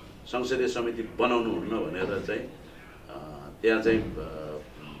संसदीय समिति बनाउनु हुन्न भनेर चाहिँ त्यहाँ चाहिँ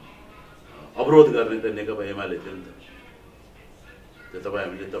अवरोध गर्ने त नेकपा एमाले थियो नि त। त्यो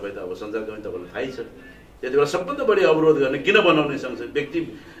तपाईँ त अब सञ्चारकर्मी तपाईँलाई थाहै छ। त्यति बेला सबभन्दा बढी अवरोध गर्ने किन बनाउने, संसद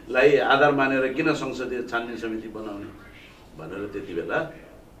व्यक्तिलाई आधार मानेर किन संसदीय छानबिन समिति बनाउने भनेर त्यति बेला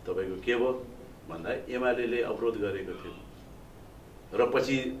तपाईँको के भयो भन्दा एमाले अवरोध गरेको थियो र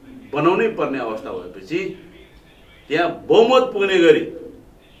पछि बनाउनै पर्ने अवस्था भएपछि त्यहाँ बहुमत पुग्ने गरी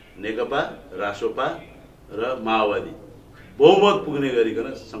नेकपा, रासोपा र माओवादी बहुमत पुग्ने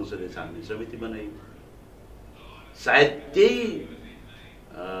गरिकन संसदीय छानबिन समिति बनाइयो। सायद त्यही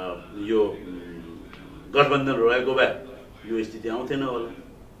यो गठबन्धन रहेको भए यो स्थिति आउँथेन होला।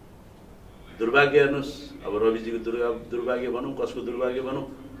 दुर्भाग्य हेर्नुहोस्, अब रविजीको दुर्भाग्य भनौँ, कसको दुर्भाग्य भनौँ,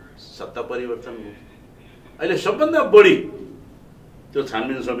 सत्ता परिवर्तन हो। अहिले सबभन्दा बढी त्यो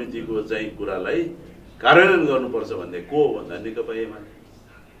छानबिन समितिको चाहिँ कुरालाई कार्यान्वयन गर्नुपर्छ भन्ने को हो भन्दा नेकपा एमाले।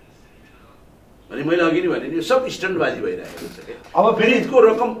 भने मैले अघि नै भने नि सब स्टन्टबाजी भइरहेको छ क्या। अब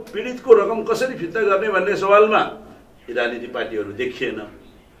पीडितको रकम कसरी फिर्ता गर्ने भन्ने सवालमा राजनीति पार्टीहरू देखिएन।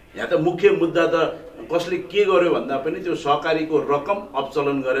 यहाँ त मुख्य मुद्दा त कसले के गर्यो भन्दा पनि त्यो सहकारीको रकम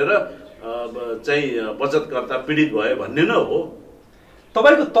अपचलन गरेर चाहिँ बचतकर्ता पीडित भयो भन्ने न हो।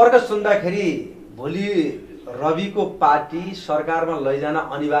 तपाईँको तर्क सुन्दाखेरि भोलि रविको पार्टी सरकारमा लैजान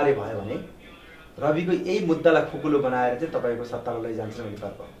अनिवार्य भयो भने रविको यही मुद्दालाई खुकुलो बनाएर चाहिँ तपाईँको सत्तामा लैजान्छ भन्ने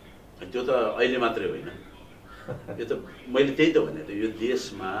तर्क। त्यो त अहिले मात्रै होइन, यो त मैले त्यही त भने त यो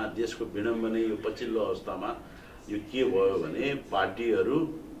देशमा देशको विडम्बना यो पछिल्लो अवस्थामा यो के भयो भने पार्टीहरू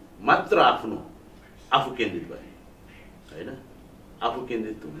मात्र आफू केन्द्रित भए होइन। आफू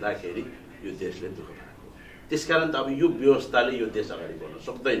केन्द्रित हुँदाखेरि यो देशले दुःख पाएको। त्यसकारण त अब यो व्यवस्थाले यो देश अगाडि बढ्न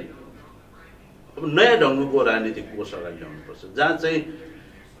सक्दैन। अब नयाँ ढङ्गको राजनीतिक कोष अगाडि ल्याउनुपर्छ, जहाँ चाहिँ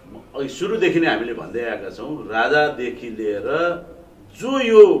सुरुदेखि नै हामीले भन्दै आएका छौँ, राजादेखि लिएर जो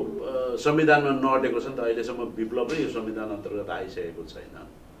यो संविधानमा नअटेको छ नि त अहिलेसम्म विप्लवै यो संविधान अन्तर्गत आइसकेको छैन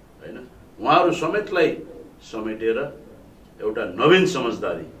होइन। उहाँहरू समेतलाई समेटेर एउटा नवीन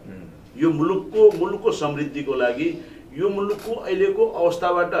समझदारी यो मुलुकको समृद्धिको लागि, यो मुलुकको अहिलेको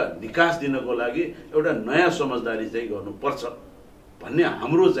अवस्थाबाट निकास दिनको लागि एउटा नयाँ समझदारी चाहिँ गर्नुपर्छ भन्ने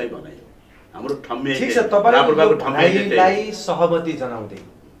हाम्रो चाहिँ भनाइ हो, हाम्रो ठम्मे। ठीक छ, तपाईलाई सहमति जनाउँदै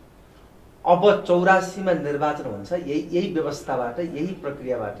अब 84 मा निर्वाचन हुन्छ, यही व्यवस्थाबाट, यही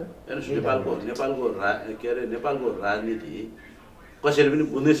प्रक्रियाबाट। नेपालको राजनीति कसैले पनि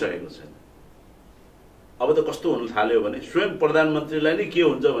बुझ्नै सकेको छैन। अब त कस्तो हुन थाल्यो भने स्वयं प्रधानमन्त्रीलाई नै के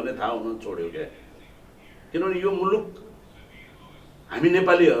हुन्छ भन्ने थाहा हुन छोड्यो क्या। किनभने यो मुलुक हामी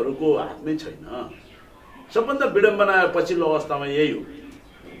नेपालीहरूको हातमै छैन। सबभन्दा विडम्बना पछिल्लो अवस्थामा यही हो,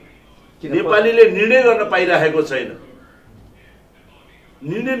 नेपालीले निर्णय गर्न पाइरहेको छैन।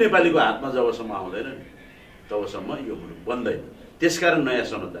 निर्णय नेपालीको हातमा जबसम्म आउँदैन नि तबसम्म यो मुलुक बन्दैन। त्यसकारण नयाँ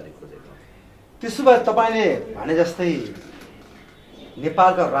समझदारी खोजेको। त्यसो भए तपाईँले भने जस्तै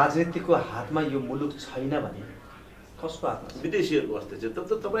नेपालका राजनीतिको हातमा यो मुलुक छैन भने कसको हातमा? विदेशीहरूको हस्ते छ।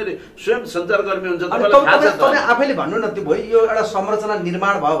 त तपाईँले स्वयं सञ्चारकर्मी हुन्छ, तपाईँ आफैले भन्नु न, त्यो भयो यो एउटा संरचना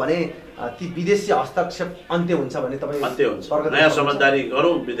निर्माण भयो भने ती विदेशी हस्तक्षेप अन्त्य हुन्छ भने तपाईँ अन्त्य हुन्छ। नयाँ समझदारी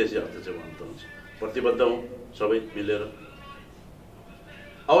गरौँ, विदेशी हस्तक्षेप अन्त्य हुन्छ। प्रतिबद्ध हौँ सबै मिलेर,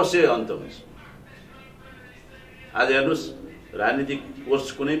 अवश्य अन्त हुन्छ। आज हेर्नुहोस्, राजनीतिक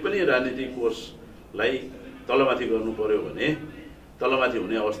कोष कुनै पनि राजनीतिक कोषलाई तलमाथि गर्नु पर्यो भने, तलमाथि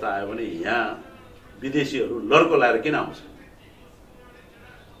हुने अवस्था आयो भने यहाँ विदेशीहरू लड्को लाएर किन आउँछन्?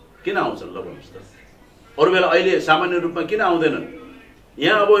 ल भन्नुहोस् त। अरू बेला अहिले सामान्य रूपमा किन आउँदैनन्?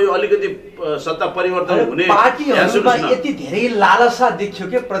 यहाँ अब यो अलिकति सत्ता परिवर्तन हुने पार्टीहरुमा यति धेरै लालसा देखियो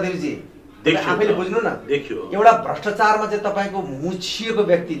के प्रदेशजी? आफैले बुझ्नु न, देखियो एउटा भ्रष्टाचारमा चाहिँ तपाईको मुछिएको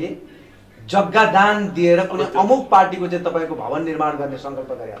व्यक्तिले जग्गा दान दिएर कुनै अमुक पार्टीको चाहिँ तपाईको भवन निर्माण गर्ने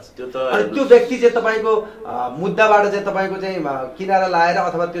संकल्प गरेको छ। अनि त्यो व्यक्ति चाहिँ तपाईको मुद्दाबाट चाहिँ तपाईको चाहिँ किनारा लाएर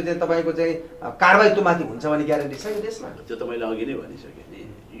अथवा त्यो चाहिँ तपाईको चाहिँ कारबाही त्यो माथि हुन्छ भन्ने ग्यारेन्टी छ यो देशमा? त्यो त मैले अघि नै भनिसकेँ नि।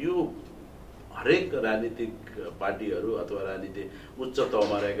 यो हरेक राजनीतिक पार्टीहरू अथवा राजनीति उच्च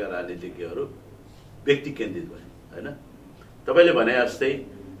तहमा रहेका राजनीतिज्ञहरू व्यक्ति केन्द्रित भए हैन। तपाईले भने जस्तै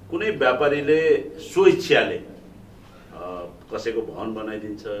कुनै व्यापारीले स्वइच्छाले कसैको भवन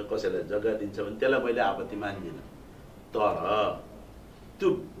बनाइदिन्छ, कसैलाई जग्गा दिन्छ भने त्यसलाई मैले आपत्ति मान्दिन। तर त्यो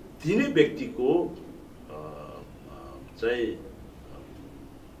दिने व्यक्तिको चाहिँ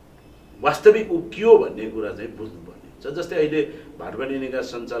वास्तविक ऊ के हो भन्ने कुरा चाहिँ बुझ्नुपर्ने हुन्छ। जस्तै अहिले भाटपाडी निकाय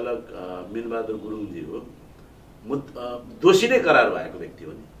सञ्चालक मिनबहादुर गुरुङजी हो, दोषी नै करार भएको व्यक्ति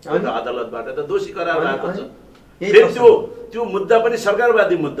हो नि, अदालतबाट त दोषी करार भएको छ। फेरि त्यो मुद्दा पनि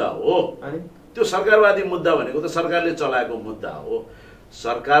सरकारवादी मुद्दा हो। त्यो सरकारवादी मुद्दा भनेको त सरकारले चलाएको मुद्दा हो।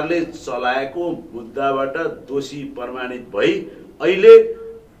 सरकारले चलाएको मुद्दाबाट दोषी प्रमाणित भई अहिले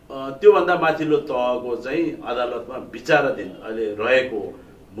त्योभन्दा माथिल्लो तहको चाहिँ अदालतमा विचाराधीन अहिले रहेको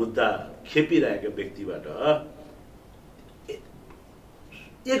मुद्दा खेपिरहेको व्यक्तिबाट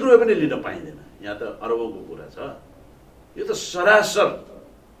 1 रुपैयाँ पनि लिन पाइँदैन। यहाँ त अरबौंको कुरा छ। यो त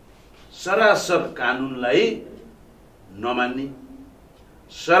सरासर कानुनलाई नमान्ने,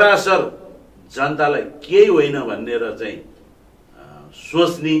 सरासर जनतालाई केही होइन भनेर चाहिँ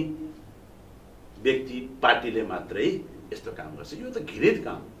सोच्ने व्यक्ति पार्टीले मात्रै यस्तो काम गर्छ। यो त घृणित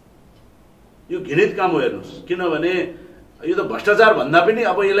काम, यो घृणित काम हो। हेर्नुहोस्, किनभने यो त भ्रष्टाचार भन्दा पनि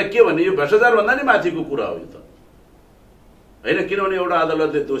अब यसलाई के भन्ने, यो भ्रष्टाचार भन्दा नि माथिको कुरा हो। यो त होइन, किनभने एउटा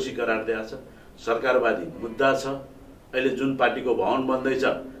अदालतले दोषी करार दिएको छ, सरकारवादी मुद्दा छ, अहिले जुन पार्टीको भवन बन्दैछ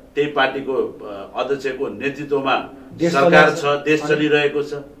त्यही पार्टीको अध्यक्षको नेतृत्वमा सरकार छ, देश चलिरहेको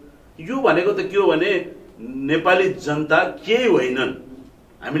छ। यो भनेको त के हो भने नेपाली जनता केही होइनन्,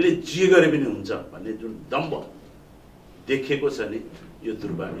 हामीले जे गरे पनि हुन्छ भन्ने जुन दम्भ देखिएको छ नि, यो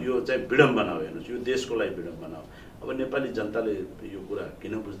दुर्भाग्य, यो चाहिँ विडम्बना हो। हेर्नुहोस्, यो देशको लागि विडम्बना हो। अब नेपाली जनताले यो कुरा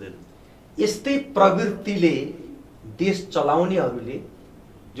किन बुझ्दैन? यस्तै प्रवृत्तिले देश चलाउनेहरूले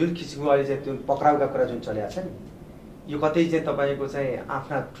जुन किसिमको अहिले चाहिँ त्यो पक्राउका कुरा जुन चलेको छ नि, यो कतै चाहिँ तपाईँको चाहिँ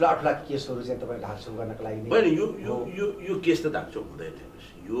आफ्ना ठुला ठुला केसहरू चाहिँ तपाईँ ढाकछोप गर्नको लागि होइन, यो केस त ढाकछोप हुँदैन।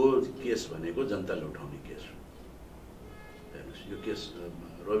 यो केस भनेको जनताले उठाउने केस हो। हेर्नुहोस्, यो केस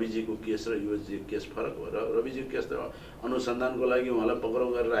रविजीको केस र यो केस फरक हो। र रविजीको केस त अनुसन्धानको लागि उहाँलाई पक्राउ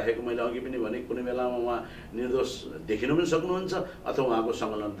गरेर राखेको, मैले अघि पनि भने कुनै बेलामा उहाँ निर्दोष देखिनु पनि सक्नुहुन्छ अथवा उहाँको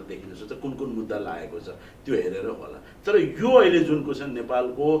संलग्नता देखिन सक्छ, कुन कुन मुद्दा लागेको छ त्यो हेरेर होला। तर यो अहिले जुनको छ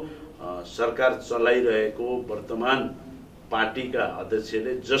नेपालको सरकार चलाइरहेको वर्तमान पार्टीका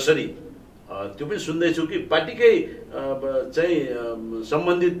अध्यक्षले जसरी, त्यो पनि सुन्दैछु कि पार्टीकै चाहिँ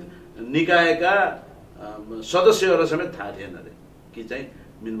सम्बन्धित निकायका सदस्यहरू समेत थाहा थिएन अरे कि चाहिँ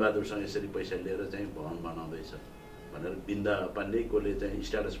मिनबहादुरसँग यसरी पैसा लिएर चाहिँ भवन बनाउँदैछ भनेर बिन्दा पाण्डेकोले चाहिँ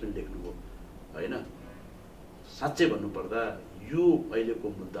स्ट्याटस पनि लेख्नुभयो। होइन, साँच्चै भन्नुपर्दा यो अहिलेको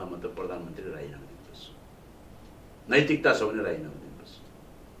मुद्दामा त प्रधानमन्त्री राजीनामा दिनुपर्छ, नैतिकता छ भने राजीनामा दिनुपर्छ।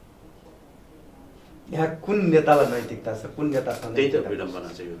 यहाँ कुन नेतालाई नैतिकता छ, कुन नेतासँग? त्यही त विडम्बना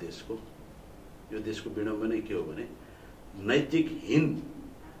छ यो देशको। यो देशको विडम्बना के हो भने नैतिकहीन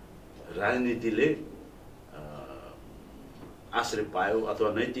राजनीतिले आश्रय पायो अथवा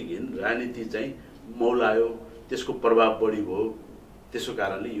नैतिकहीन राजनीति चाहिँ मौलायो, त्यसको प्रभाव बढी भयो। त्यसको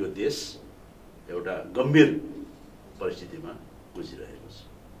कारणले यो देश एउटा गम्भीर परिस्थितिमा गुजिरहेको छ।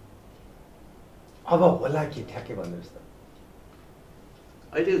 अब होला कि ठ्याक्कै भन्नुहोस् त?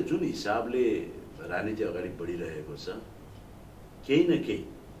 अहिले जुन हिसाबले राजनीति अगाडि बढिरहेको छ, केही न केही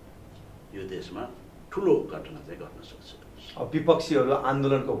यो देशमा ठुलो घटना चाहिँ गर्न सक्छ। अब विपक्षीहरू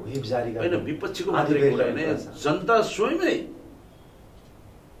आन्दोलनको व्हिप जारी होइन, विपक्षीको मात्रै कुरा होइन, जनता स्वयमै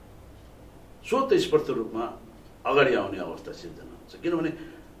स्वतस्फूर्त रूपमा अगाडि आउने अवस्था सिर्जना हुन्छ। किनभने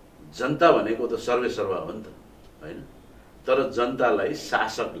जनता भनेको त सर्वेसर्वा हो नि त, होइन? तर जनतालाई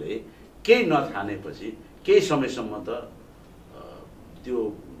शासकले केही नठानेपछि केही समयसम्म त त्यो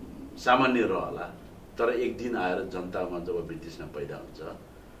सामान्य रहला, तर एक दिन आएर जनतामा जब वितृष्णा पैदा हुन्छ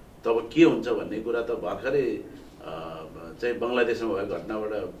तब के हुन्छ भन्ने कुरा त भर्खरै चाहिँ बङ्गलादेशमा भएको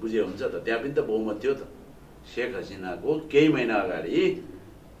घटनाबाट बुझे हुन्छ त। त्यहाँ पनि त बहुमत थियो त। शेख हसिनाको केही महिना अगाडि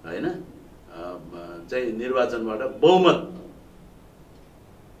होइन चाहिँ निर्वाचनबाट बहुमत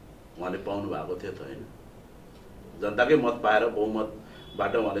उहाँले पाउनु भएको थियो त, होइन? जनताकै मत पाएर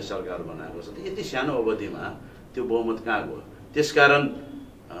बहुमतबाट उहाँले सरकार बनाएको छ। यति सानो अवधिमा त्यो बहुमत कहाँ गयो? त्यसकारण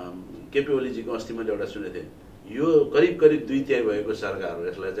केपी ओलीजीको अस्ति मैले एउटा सुनेको थिएँ, यो करिब करिब 2/3 भएको सरकार हो,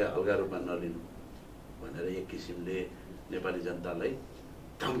 यसलाई चाहिँ हल्का रूपमा नलिनु भनेर एक किसिमले नेपाली जनतालाई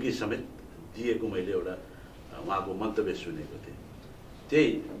धम्की समेत दिएको मैले एउटा उहाँको मन्तव्य सुनेको थिएँ।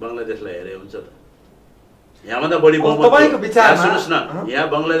 त्यही बङ्गलादेशलाई हेरे हुन्छ त, यहाँभन्दा बढी बहुमत सुन्नुहोस् न, यहाँ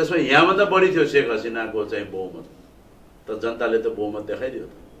बङ्गलादेशमा यहाँभन्दा बढी थियो शेख हसिनाको चाहिँ बहुमत, त जनताले त बहुमत देखाइदियो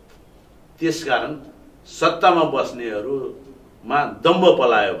त। त्यसकारण सत्तामा बस्नेहरूमा दम्भ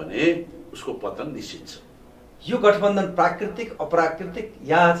पलायो भने उसको पतन निश्चित छ। यो गठबन्धन प्राकृतिक अप्राकृतिक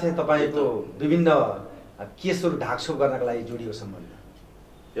या चाहिँ तपाईँको विभिन्न केसहरू ढाकछोप गर्नका लागि जोडियो सम्बन्ध?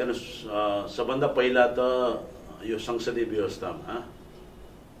 हेर्नुहोस्, सबभन्दा पहिला त यो संसदीय व्यवस्थामा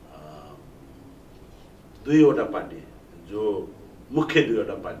दुईवटा पार्टी, जो मुख्य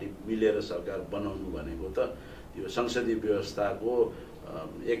दुईवटा पार्टी मिलेर सरकार बनाउनु भनेको त यो संसदीय व्यवस्थाको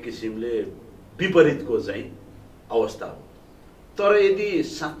एक किसिमले विपरीतको चाहिँ अवस्था हो। तर यदि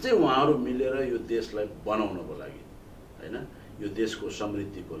साँच्चै उहाँहरू मिलेर यो देशलाई बनाउनको लागि, होइन, यो देशको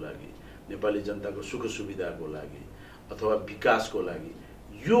समृद्धिको लागि, नेपाली जनताको सुख सुविधाको लागि अथवा विकासको लागि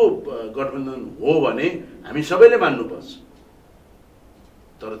यो गठबन्धन हो भने हामी सबैले मान्नुपर्छ।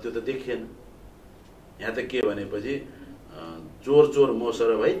 तर त्यो त देखिएन। यहाँ त के भनेपछि चोर चोर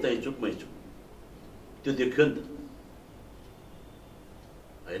मोसर भाइ तै चुप मै चुप, त्यो देखियो नि त,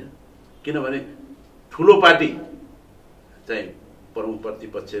 होइन? किनभने ठुलो पार्टी चाहिँ प्रमुख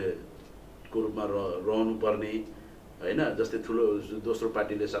प्रतिपक्षको रूपमा रहनु पर्ने, होइन? जस्तै ठुलो दोस्रो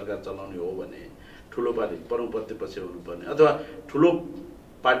पार्टीले सरकार चलाउने हो भने ठुलो पार्टी प्रमुख प्रतिपक्ष हुनुपर्ने, अथवा ठुलो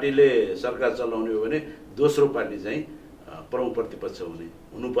पार्टीले सरकार चलाउने हो भने दोस्रो पार्टी चाहिँ प्रमुख प्रतिपक्ष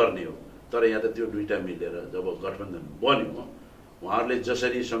हुनुपर्ने हो। तर यहाँ त त्यो दुईटा मिलेर जब गठबन्धन बन्यो, उहाँहरूले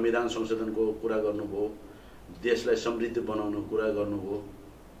जसरी संविधान संशोधनको कुरा गर्नुभयो, देशलाई समृद्ध बनाउनु कुरा गर्नुभयो,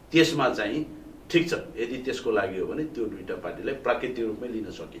 त्यसमा चाहिँ ठिक छ, यदि त्यसको लागि हो भने त्यो दुईटा पार्टीलाई प्राकृतिक रूपमै लिन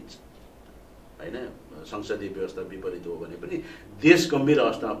सकिन्छ होइन। संसदीय व्यवस्था विपरीत हो भने पनि देश गम्भीर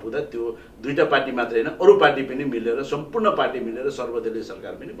अवस्थामा पुग्दा त्यो दुईटा पार्टी मात्रै होइन अरू पार्टी पनि मिलेर सम्पूर्ण पार्टी मिलेर सर्वदलीय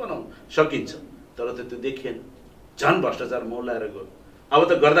सरकार पनि बनाउन सकिन्छ। तर त्यो देखिएन, झन् भ्रष्टाचार मौलाएर गयो। अब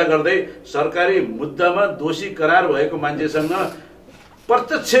त गर्दा गर्दै सरकारी मुद्दामा दोषी करार भएको मान्छेसँग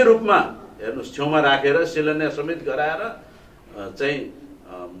प्रत्यक्ष रूपमा हेर्नुहोस् छेउमा राखेर शिलान्यास समेत गराएर चाहिँ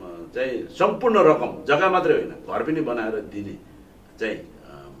सम्पूर्ण रकम जग्गा मात्रै होइन घर पनि बनाएर दिने चाहिँ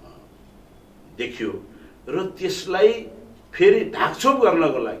देखियो। र त्यसलाई फेरि ढाकछोप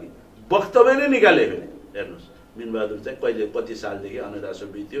गर्नको लागि वक्तव्य नै निकाल्यो। फेरि हेर्नुहोस् मिनबहादुर चाहिँ कहिले कति सालदेखि अनिरासो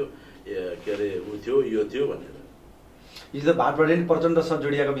बित्यो के अरे ऊ थियो यो थियो भनेर। यो त भाटबढी प्रचण्डसँग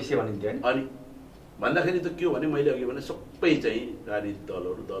जोडिएको विषय भनिन्थ्यो होइन। अनि भन्दाखेरि त के हो भने मैले अघि भने सबै चाहिँ राजनीतिक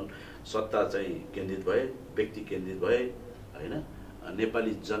दलहरू दल सत्ता चाहिँ केन्द्रित भए, व्यक्ति केन्द्रित भए होइन।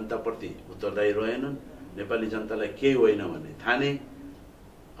 नेपाली जनताप्रति उत्तरदायी रहेनन्, नेपाली जनतालाई केही होइन भन्ने ठाने।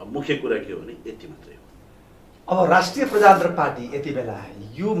 अब मुख्य कुरा के हो भने यति मात्रै हो। अब राष्ट्रिय प्रजातन्त्र पार्टी यति बेला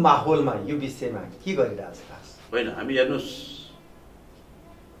यो माहौलमा यो विषयमा के गरिरहेछ खास? होइन, हामी हेर्नुहोस्,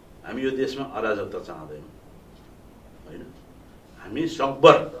 हामी यो देशमा अराजकता चाहँदैनौँ होइन। हामी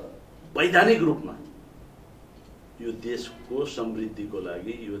सकभर वैधानिक रूपमा यो देशको समृद्धिको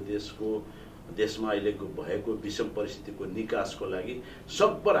लागि, यो देशमा अहिलेको भएको विषम परिस्थितिको निकासको लागि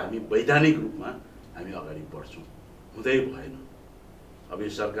सकभर हामी वैधानिक रूपमा हामी अगाडि बढ्छौँ। हुँदै भएन। अब यो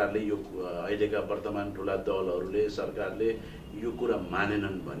सरकारले यो अहिलेका वर्तमान ठुला दलहरूले सरकारले यो कुरा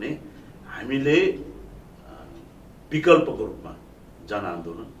मानेनन् भने हामीले विकल्पको रूपमा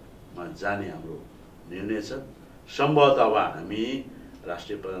जनआन्दोलनमा जाने हाम्रो निर्णय छ। सम्भवतः अब हामी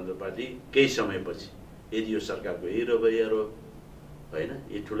राष्ट्रिय प्रजातन्त्र पार्टी केही समयपछि यदि यो सरकारको यही रवैया रह्यो होइन,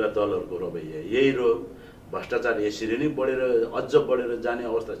 यी ठुला दलहरूको रवैया यही रह्यो, भ्रष्टाचार यसरी नै बढेर अझ बढेर जाने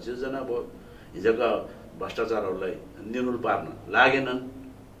अवस्था सिर्जना भयो, हिजोका भ्रष्टाचारहरूलाई निर्मूल पार्न लागेनन्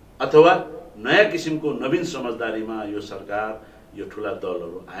अथवा नयाँ किसिमको नवीन समझदारीमा यो सरकार यो ठुला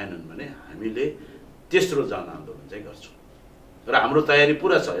दलहरू आएनन् भने हामीले तेस्रो जनआन्दोलन चाहिँ गर्छौँ। र हाम्रो तयारी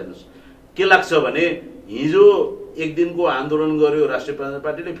पुरा छ। हेर्नुहोस् के लाग्छ भने हिजो एक दिनको आन्दोलन गर्यो राष्ट्रिय प्रजातन्त्र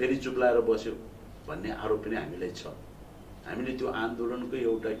पार्टीले, फेरि चुप लाएर बस्यो भन्ने आरोप पनि हामीलाई छ। हामीले त्यो आन्दोलनको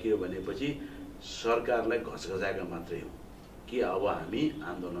एउटा के हो भनेपछि सरकारलाई घचघचाएका मात्रै हो कि अब हामी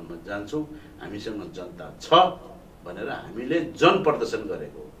आन्दोलनमा जान्छौँ, हामीसँग जनता छ भनेर हामीले जनप्रदर्शन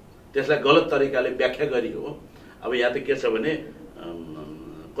गरेको हो। त्यसलाई गलत तरिकाले व्याख्या गरियो हो। अब यहाँ त के छ भने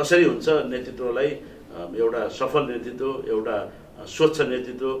कसरी हुन्छ नेतृत्वलाई एउटा सफल नेतृत्व, एउटा स्वच्छ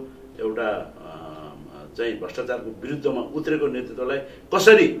नेतृत्व, एउटा चाहिँ भ्रष्टाचारको विरुद्धमा उत्रेको नेतृत्वलाई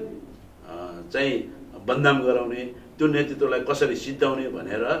कसरी चाहिँ बदनाम गराउने, त्यो नेतृत्वलाई कसरी सिद्धाउने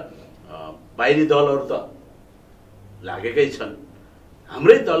भनेर बाहिरी दलहरू त लागेकै छन्।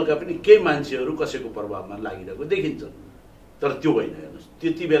 हाम्रै दलका पनि केही मान्छेहरू कसैको प्रभावमा लागिरहेको देखिन्छ। तर त्यो होइन। हेर्नुहोस्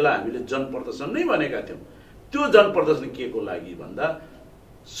त्यति बेला हामीले जनप्रदर्शन नै भनेका थियौँ। त्यो जनप्रदर्शन के को लागि भन्दा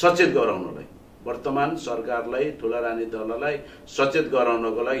सचेत गराउनलाई, वर्तमान सरकारलाई, ठुला राजनीतिक दललाई सचेत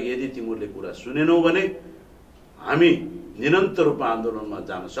गराउनको लागि यदि तिमीहरूले कुरा सुनेनौ भने हामी निरन्तर रूपमा आन्दोलनमा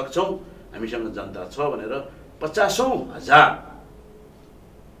जान सक्छौँ, हामीसँग जनता छ भनेर 50,000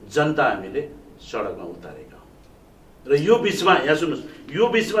 जनता हामीले सडकमा उतारेका हौँ। र यो बिचमा यहाँ सुन्नुहोस्, यो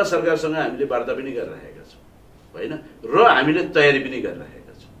बिचमा सरकारसँग हामीले वार्ता पनि गरिरहेका छौँ होइन, र हामीले तयारी पनि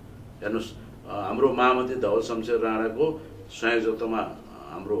गरिरहेका छौँ। हेर्नुहोस् हाम्रो महामन्त्री धवल शमशेर राणाको संयोजकत्वमा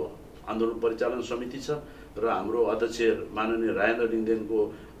हाम्रो आन्दोलन परिचालन समिति छ र हाम्रो अध्यक्ष माननीय राजेन्द्र लिङ्गदेनको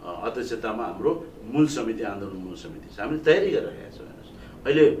अध्यक्षतामा हाम्रो मूल समिति, आन्दोलन मूल समिति छ। हामीले तयारी गरिरहेका छौँ। हेर्नुहोस्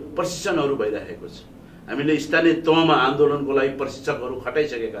अहिले प्रशिक्षणहरू भइरहेको छ। हामीले स्थानीय तहमा आन्दोलनको लागि प्रशिक्षकहरू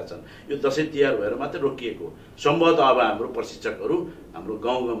खटाइसकेका छन्। यो दसैँ तिहार भएर मात्रै रोकिएको। सम्भवतः अब हाम्रो प्रशिक्षकहरू हाम्रो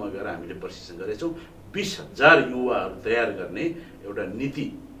गाउँ गाउँमा गएर हामीले प्रशिक्षण गरेछौँ। 20,000 युवाहरू तयार गर्ने एउटा नीति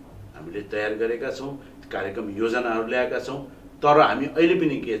हामीले तयार गरेका छौँ, कार्यक्रम योजनाहरू ल्याएका छौँ। तर हामी अहिले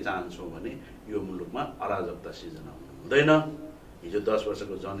पनि के चाहन्छौँ भने यो मुलुकमा अराजकता सिर्जना हुँदैन। हिजो 10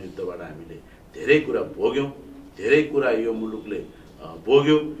 वर्षको जनयुद्धबाट हामीले धेरै कुरा भोग्यौँ, धेरै कुरा यो मुलुकले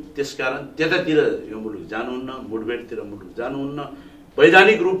भोग्यो। त्यसकारण त्यतातिर यो मुलुक जानुहुन्न, मुठभेडतिर मुलुक जानुहुन्न।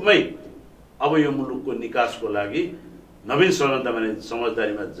 वैधानिक रूपमै अब यो मुलुकको निकासको लागि नवीन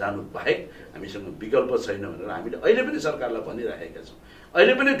समझदारीमा जानु बाहेक हामीसँग विकल्प छैन भनेर हामीले अहिले पनि सरकारलाई भनिरहेका छौँ,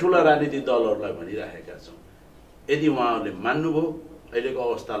 अहिले पनि ठुला राजनीतिक दलहरूलाई भनिरहेका छौँ। यदि उहाँहरूले मान्नुभयो, अहिलेको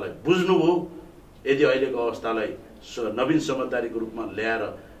अवस्थालाई बुझ्नुभयो, यदि अहिलेको अवस्थालाई नवीन समझदारीको रूपमा ल्याएर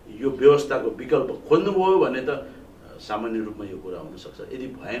यो व्यवस्थाको विकल्प खोज्नुभयो भने त सामान्य रूपमा यो कुरा हुनसक्छ। यदि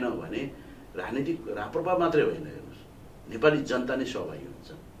भएन भने राजनीतिक राप्रपा मात्रै होइन, हेर्नुहोस् नेपाली जनता नै सहभागी हुन्छ।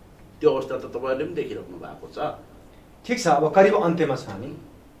 त्यो अवस्था त तपाईँहरूले पनि देखिराख्नु भएको छ। ठिक छ, अब करिब अन्त्यमा छ हामी।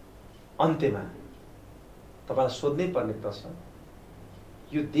 अन्त्यमा तपाईँलाई सोध्नै पर्ने प्रश्न,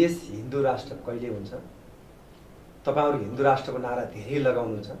 यो देश हिन्दू राष्ट्र कहिले हुन्छ? तपाईँहरू हिन्दू राष्ट्रको नारा धेरै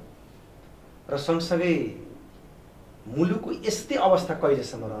लगाउनुहुन्छ र सँगसँगै मुलुकको यस्तै अवस्था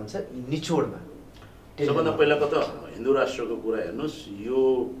कहिलेसम्म रहन्छ निचोडमा? सबभन्दा पहिलाको त हिन्दू राष्ट्रको कुरा हेर्नुहोस्, यो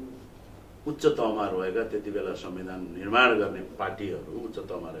उच्च तहमा रहेका त्यति बेला संविधान निर्माण गर्ने पार्टीहरू, उच्च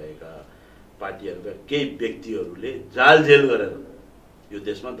तहमा रहेका पार्टीहरूका केही व्यक्तिहरूले जालझेल गरेर यो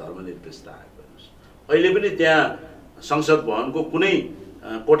देशमा धर्मनिरपेक्षता आएको हेर्नुहोस्। अहिले पनि त्यहाँ संसद भवनको कुनै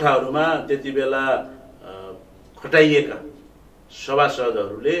कोठाहरूमा त्यति बेला खटाइएका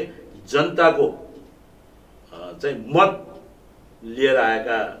सभासदहरूले जनताको चाहिँ मत लिएर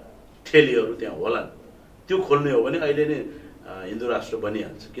आएका ठेलीहरू त्यहाँ होलान्। त्यो खोल्ने हो भने अहिले नै हिन्दू राष्ट्र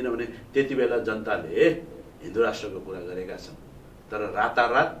बनिहाल्छ, किनभने त्यति बेला जनताले हिन्दू राष्ट्रको कुरा गरेका छन्। तर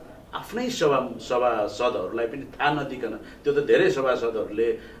रातारात आफ्नै सभासदहरूलाई पनि थाहा नदिकन, त्यो त धेरै सभासदहरूले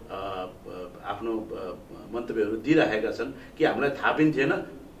आफ्नो मन्तव्यहरू दिइरहेका छन् कि हामीलाई थाहा पनि थिएन,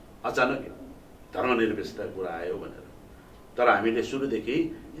 अचानक धर्मनिरपेक्षता कुरा आयो भनेर। तर हामीले सुरुदेखि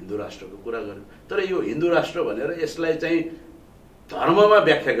हिन्दू राष्ट्रको कुरा गर्यौँ। तर यो हिन्दू राष्ट्र भनेर यसलाई चाहिँ धर्ममा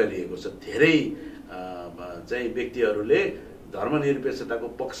व्याख्या गरिएको छ। धेरै चाहिँ व्यक्तिहरूले धर्मनिरपेक्षताको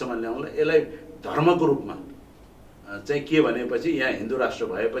पक्षमा ल्याउनलाई यसलाई धर्मको रूपमा चाहिँ के भनेपछि यहाँ हिन्दू राष्ट्र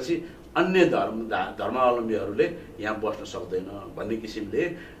भएपछि अन्य धर्मावलम्बीहरूले यहाँ बस्न सक्दैन भन्ने किसिमले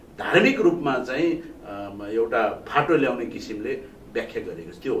धार्मिक रूपमा चाहिँ एउटा फाटो ल्याउने किसिमले व्याख्या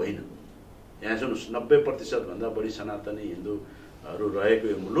गरेको त्यो होइन। यहाँ सुन्नुहोस्, 90% भन्दा बढी सनातनी हिन्दूहरू रहेको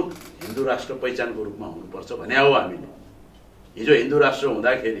यो मुलुक हिन्दू राष्ट्र पहिचानको रूपमा हुनुपर्छ भने हो हामीले। हिजो हिन्दू राष्ट्र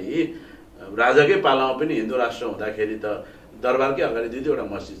हुँदाखेरि राजाकै पालामा पनि हिन्दू राष्ट्र हुँदाखेरि त दरबारकै अगाडि 2-2वटा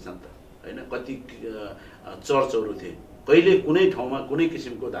मस्जिद छन् त होइन, कति चर्चहरू थिए। कहिले कुनै ठाउँमा कुनै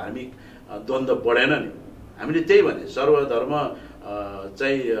किसिमको धार्मिक द्वन्द्व बढेन नि। हामीले त्यही भने सर्वधर्म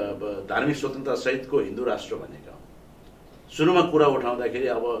चाहिँ धार्मिक स्वतन्त्रता सहितको हिन्दू राष्ट्र भनेका हो। सुरुमा कुरा उठाउँदाखेरि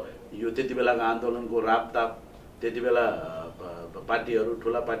अब यो त्यति बेलाको आन्दोलनको रापताप, त्यति बेला पार्टीहरू,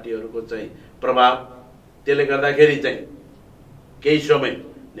 ठुला पार्टीहरूको चाहिँ प्रभाव, त्यसले गर्दाखेरि चाहिँ केही समय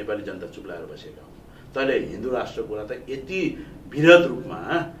नेपाली जनता चुप्लाएर बसेका हुन्। तैले हिन्दू राष्ट्र कुरा त यति विरत रूपमा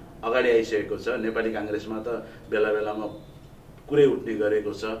अगाडि आइसकेको छ। नेपाली काङ्ग्रेसमा त बेला बेलामा कुरै उठ्ने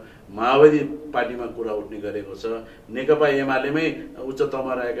गरेको छ, माओवादी पार्टीमा कुरा उठ्ने गरेको छ, नेकपा एमालेमै उच्च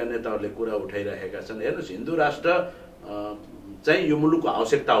तहमा रहेका नेताहरूले कुरा उठाइरहेका छन्। हेर्नुहोस्, हिन्दू राष्ट्र चाहिँ यो मुलुकको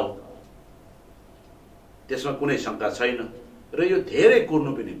आवश्यकता हो, त्यसमा कुनै शङ्का छैन र यो धेरै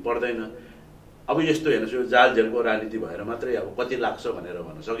कुर्नु पनि पर्दैन। अब यस्तो हेर्नुहोस्, यो जालझेलको राजनीति भएर मात्रै अब कति लाग्छ भनेर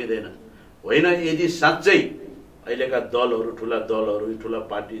भन्न सकिँदैन। होइन, यदि साँच्चै अहिलेका दलहरू, ठुला दलहरू, ठुला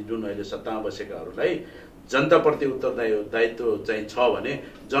पार्टी जुन अहिले सत्तामा बसेकाहरूलाई जनताप्रति उत्तरदायित्व चाहिँ छ भने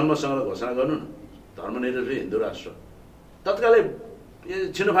जन्मसँग घोषणा गर्नु न धर्मनिरपेक्ष हिन्दू राष्ट्र, तत्कालै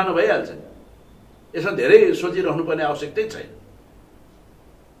छिनोफानो भइहाल्छ। यसमा धेरै सोचिरहनुपर्ने आवश्यकतै छैन।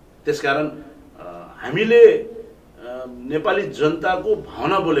 त्यसकारण हामीले नेपाली जनताको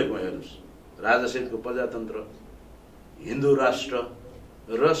भावना बोलेको हेर्नुहोस्, राजासहितको प्रजातन्त्र, हिन्दू राष्ट्र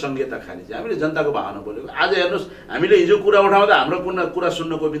र संहिता खारिज, हामीले जनताको भावना बोलेको। आज हेर्नुहोस्, हामीले हिजो कुरा उठाउँदा हाम्रो कुरा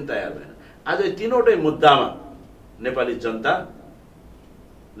सुन्नको पनि तयार भएन। आज तीनवटै मुद्दामा नेपाली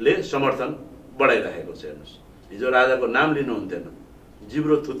जनताले समर्थन बढाइरहेको छ। हेर्नुहोस्, हिजो राजाको नाम लिनुहुन्थेन,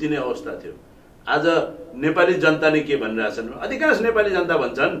 जिब्रो थुतिने अवस्था थियो। आज नेपाली जनताले के भनिरहेछन्, अधिकांश नेपाली जनता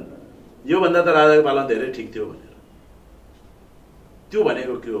भन्छन् योभन्दा त राजाको पालन धेरै ठिक थियो भनेर। त्यो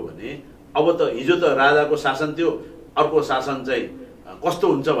भनेको के हो भने अब त हिजो त राजाको शासन थियो, अर्को शासन चाहिँ कस्तो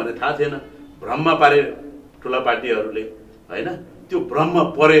हुन्छ भने थाहा थिएन, भ्रममा पारे ठुला पार्टीहरूले होइन। त्यो भ्रममा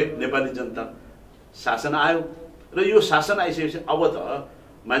परे नेपाली जनता, शासन आयो र यो शासन आइसकेपछि अब त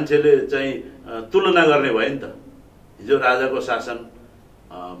मान्छेले चाहिँ तुलना गर्ने भयो नि त। हिजो राजाको शासन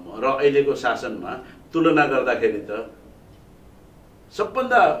र अहिलेको शासनमा तुलना गर्दाखेरि त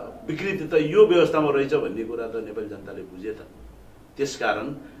सबभन्दा विकृति त यो व्यवस्थामा रहेछ भन्ने कुरा त नेपाली जनताले बुझे त। त्यसकारण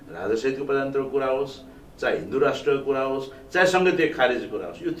राजासहितको प्रजातन्त्रको कुरा होस्, चाहे हिन्दू राष्ट्रको कुरा होस्, चाहे संहिता खारिज कुरा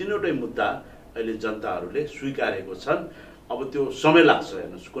होस्, यो तीनवटै मुद्दा अहिले जनताहरूले स्वीकारेको छन्। अब त्यो समय लाग्छ।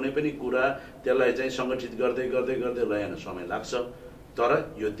 हेर्नुहोस्, कुनै पनि कुरा त्यसलाई चाहिँ सङ्गठित गर्दै गर्दै गर्दै लैजान समय लाग्छ। तर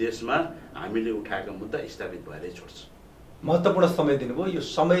यो देशमा हामीले उठाएका मुद्दा स्थापित भएरै छोड्छ। महत्त्वपूर्ण समय दिनुभयो। यो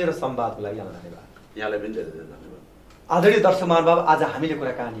समय र संवादको लागि यहाँलाई धन्यवाद। यहाँलाई पनि धेरै धेरै धन्यवाद। आदरणीय दर्शक महानुभाव, आज हामीले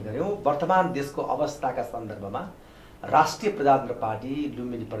कुराकानी गऱ्यौँ वर्तमान देशको अवस्थाका सन्दर्भमा राष्ट्रिय प्रजातन्त्र पार्टी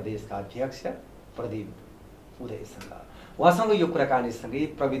लुम्बिनी प्रदेशका अध्यक्ष प्रदीप उदयसँग। उहाँसँग यो कुराकानीसँगै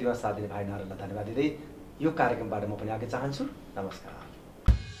प्रविधिमा साथ दिने भाइ नारायणलाई धन्यवाद दिँदै यो कार्यक्रमबाट म पनि आगे चाहन्छु। नमस्कार।